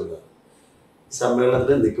പ്രശ്നം നടക്കുക.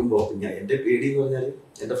 സമ്മേളനത്തിൽ നിൽക്കുമ്പോൾ എൻ്റെ പേടി എന്ന് പറഞ്ഞാൽ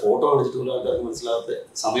എൻ്റെ ഫോട്ടോ കാണിച്ചിട്ട് പോലും ആൾക്കാർക്ക് മനസ്സിലാവാത്ത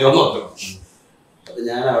സമയമെന്ന് നോക്കണം. അപ്പൊ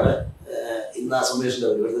ഞാൻ അവിടെ ഇന്ന് ആ സുമേഷിന്റെ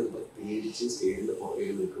പരിപാടി പേടിച്ച് സ്റ്റേജിന്റെ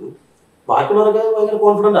പുറകെ നിൽക്കുന്നു. ബാക്കിയുള്ളവരൊക്കെ ഭയങ്കര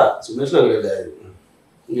കോൺഫിഡന്റാ. സുമേഷിന്റെ പരിപാടിയായിരുന്നു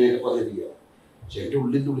ഇങ്ങനെയൊക്കെ പറഞ്ഞിരിക്കുക. പക്ഷെ എൻ്റെ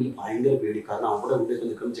ഉള്ളിൽ ഭയങ്കര പേടി. കാരണം അവിടെ ഉള്ളിലൊക്കെ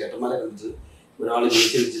നിൽക്കുന്ന ചേട്ടന്മാരെ കണ്ടിട്ട് ഒരാൾ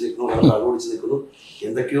വിളിച്ച് നിൽക്കുന്നു, ഒരാൾ കണ്ണോടിച്ച് നിൽക്കുന്നു,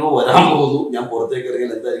 എന്തൊക്കെയോ വരാൻ പോകുന്നു. ഞാൻ പുറത്തേക്ക്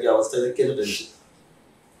ഇറങ്ങിയാൽ എന്തായിരിക്കും അവസ്ഥ? ഇതൊക്കെ എൻ്റെ ടെൻഷൻ.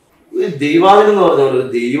 ഒരു ദൈവാദിനം എന്ന് പറഞ്ഞ ഒരു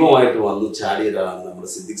ദൈവമായിട്ട് വന്ന് ചാടിയ ഒരാളാണ് നമ്മുടെ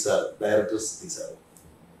Siddique sir, director Siddique sir.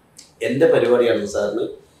 എൻ്റെ പരിപാടിയാണെന്ന് സാറിന്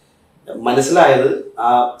മനസ്സിലായത്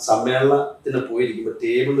ആ സമ്മേളനത്തിന് പോയിരിക്കുമ്പോൾ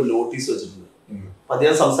ടേബിളിൽ നോട്ടീസ് വെച്ചിട്ടുണ്ട്. അപ്പൊ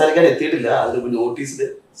അദ്ദേഹം സംസാരിക്കാൻ എത്തിയിട്ടില്ല. അതിന് നോട്ടീസിൽ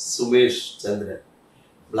സുമേഷ് ചന്ദ്രൻ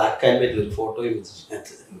ബ്ലാക്ക് ആൻഡ് വൈറ്റിൽ ഒരു ഫോട്ടോയും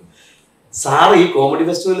വെച്ചിട്ടുണ്ട്. സാറ് ഈ കോമഡി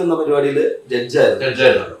ഫെസ്റ്റിവൽ എന്ന പരിപാടിയിൽ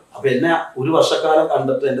ജഡ്ജായിരുന്നു. അപ്പൊ എന്നെ ഒരു വർഷക്കാലം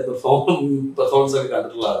കണ്ടിട്ട് എന്റെ പെർഫോമൻസ് ഒക്കെ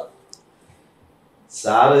കണ്ടിട്ടുള്ളതാണ്.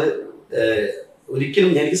 സാറ്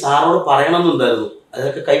ഒരിക്കലും എനിക്ക് സാറോട് പറയണമെന്നുണ്ടായിരുന്നു,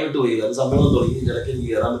 അതൊക്കെ കൈവിട്ട് പോയി. കാരണം സമ്മേളനം തുടങ്ങി, ഇടയ്ക്ക് എനിക്ക്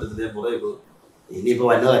കയറാൻ പറ്റത്തില്ല, പുറകെ ഇനിയിപ്പോൾ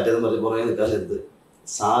വന്ന പറ്റതെന്ന് പറഞ്ഞ് പുറകെ നിൽക്കാൻ എടുത്ത്.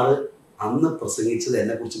 സാറ് അന്ന് പ്രസംഗിച്ചത്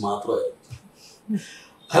എന്നെക്കുറിച്ച് മാത്രമായിരുന്നു.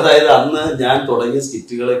 അതായത് അന്ന് ഞാൻ തുടങ്ങിയ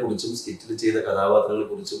സ്കിറ്റുകളെ കുറിച്ചും സ്കിറ്റിൽ ചെയ്ത കഥാപാത്രങ്ങളെ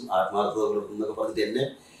കുറിച്ചും ആത്മാർത്ഥതകളും എന്നൊക്കെ പറഞ്ഞിട്ട് എന്നെ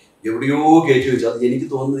എവിടെയോ കയറ്റി വെച്ചു. അത് എനിക്ക്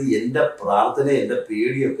തോന്നുന്നത് എൻ്റെ പ്രാർത്ഥന, എൻ്റെ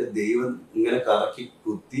പേടിയൊക്കെ ദൈവം ഇങ്ങനെ കറക്കി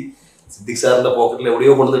കുത്തി സിദ്ദിഖ് സാറിന്റെ പോക്കറ്റിൽ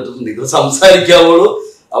എവിടെയോ കൊണ്ടുവന്നിട്ടുണ്ട്. ഇത് സംസാരിക്കാവുള്ളൂ,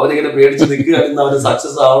 അവനിങ്ങനെ പേടിച്ച് നിൽക്കുകയാണെങ്കിൽ അവന്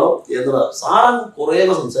സക്സസ് ആവണം എന്നതാ. സാറങ്ങ്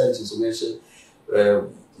കുറേയൊക്കെ സംസാരിച്ചു. സുമേഷ്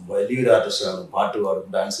വലിയൊരു ആർട്ടിസ്റ്റാണ്, പാട്ട് പാടും,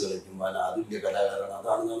 ഡാൻസ് കളിക്കും, അതുല്യ കലാകാരാണ്,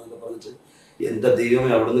 അതാണെന്നൊക്കെ പറഞ്ഞിട്ട് എൻ്റെ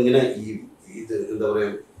ദൈവമേ അവിടെ നിന്ന് ഇങ്ങനെ ഇത് എന്താ പറയാ,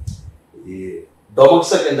 ഈ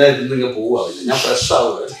ഡൊമക്സ് ഒക്കെ എൻ്റെ ഇതിൽ നിന്ന് പോവുക. ഞാൻ ഫ്രഷ്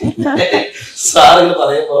ആവുക. സാറിങ്ങനെ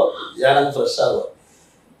പറയുമ്പോ ഞാനങ്ങ് ഫ്രഷ് ആവുക.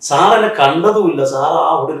 സാറെന്നെ കണ്ടതുമില്ല. സാർ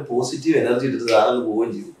അവിടെ ഒരു പോസിറ്റീവ് എനർജി എടുത്ത് സാറങ്ങ്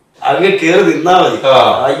പോവുകയും ചെയ്തു. അങ്ങനെ കയറി നിന്നാ മതി.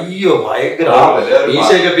 അയ്യോ ഭയങ്കര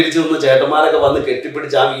മീശയൊക്കെ പിരിച്ചു നിന്ന് ചേട്ടന്മാരൊക്കെ വന്ന്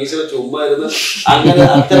കെട്ടിപ്പിടിച്ച് ആ മീശ ചുമ്മാ ഇരുന്ന് അങ്ങനെ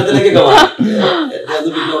അത്തരത്തിലേക്കൊക്കെ വന്നു. എന്നെ അന്ന്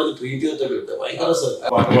പിന്നെ അവിടെ ട്രീറ്റ് ചെയ്തിട്ടൊക്കെ കിട്ടും. ഭയങ്കര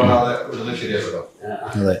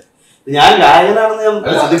അതെ, ഞാൻ ഗായകനാണെന്ന്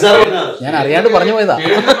സിദ്ദിഖ് സാർ പറഞ്ഞത് ഞാൻ അറിയാണ്ട് പറഞ്ഞു പോയതാ.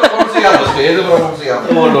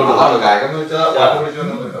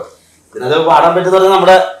 ഇതിനത് പാടാൻ പറ്റുന്ന പറഞ്ഞാൽ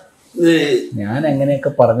നമ്മുടെ ഞാൻ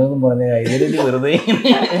എങ്ങനെയൊക്കെ പറഞ്ഞതും പറഞ്ഞ കൈതരി വെറുതെ.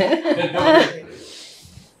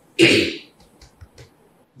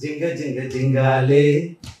 ജിങ്ക ജിങ്ക ജിങ്കാലേ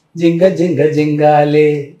ജിങ്ക ജിങ്ക ജിങ്കാലേ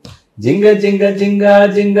ജിങ്ക ജിങ്ക ജിങ്ക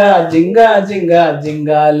ജിങ്ക ജിങ്ക ജിങ്ക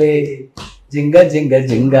ജിങ്കാലേ ജിങ്ക ജിങ്ക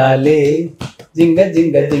ജിങ്കാലേ ജിങ്ക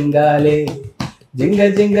ജിങ്ക ജിങ്കാലേ ജിങ്ക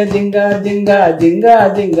ജിങ്ക ജിങ്ക ജിങ്ക ജിങ്ക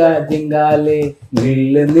ജിങ്ക ജിങ്കാലേ.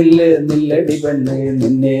 നില്ല് നില്ല് നില്ലടി പെണ്ണ്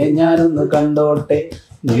നിന്നെ ഞാനൊന്ന് കണ്ടോട്ടെ,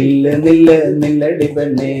 നില്ല് നില്ല് നില്ലടി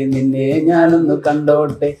പെണ്ണെ നിന്നെ ഞാനൊന്ന്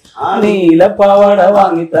കണ്ടോട്ടെ. നീലപ്പാവാട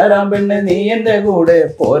വാങ്ങി തരാം പെണ്ണ്, നീ എന്റെ കൂടെ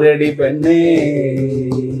പോരടി പെണ്ണേ,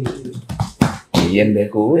 നീ എന്റെ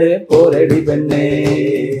കൂടെ പോരടി പെണ്ണേ.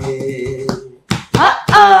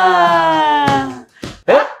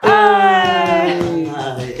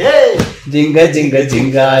 ജിങ്ക ജിങ്ക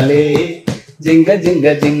ജിങ്കാലേ ജിങ്ക ജിങ്ക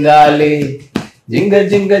ജിങ്കാലേ ജിങ്ക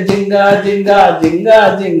ജിങ്ക ജിങ്ക ജിങ്ക ജിങ്ക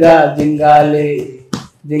ജിങ്ക ജിങ്കാലേ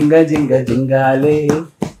ജിങ്ക ജിങ്ക ജിങ്കാലേ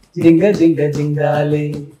ജിങ്ക ജിങ്ക ജിങ്കാലേ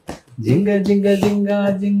ജിങ്ക ജിങ്ക ജിങ്ക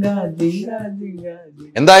ജിങ്ക ജിങ്ക ജിങ്ക.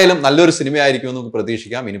 എന്തായാലും നല്ലൊരു സിനിമയായിരിക്കും നമുക്ക്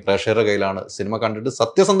പ്രതീക്ഷിക്കാം. ഇനി പ്രേക്ഷകരുടെ കയ്യിലാണ്. സിനിമ കണ്ടിട്ട്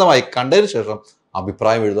സത്യസന്ധമായി കണ്ടതിന് ശേഷം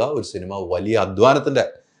അഭിപ്രായം എഴുതുക. ഒരു സിനിമ വലിയ അധ്വാനത്തിന്റെ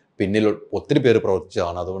പിന്നിൽ ഒത്തിരി പേര്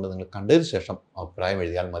പ്രവർത്തിച്ചതാണ്. അതുകൊണ്ട് നിങ്ങൾ കണ്ടതിന് ശേഷം അഭിപ്രായം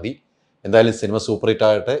എഴുതിയാൽ മതി. എന്തായാലും സിനിമ സൂപ്പർ ഹിറ്റ്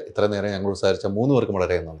ആകട്ടെ. ഇത്ര നേരം ഞങ്ങൾ സംസാരിച്ച 3 പേർക്കും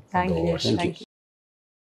വളരെ നന്ദി. Thank you.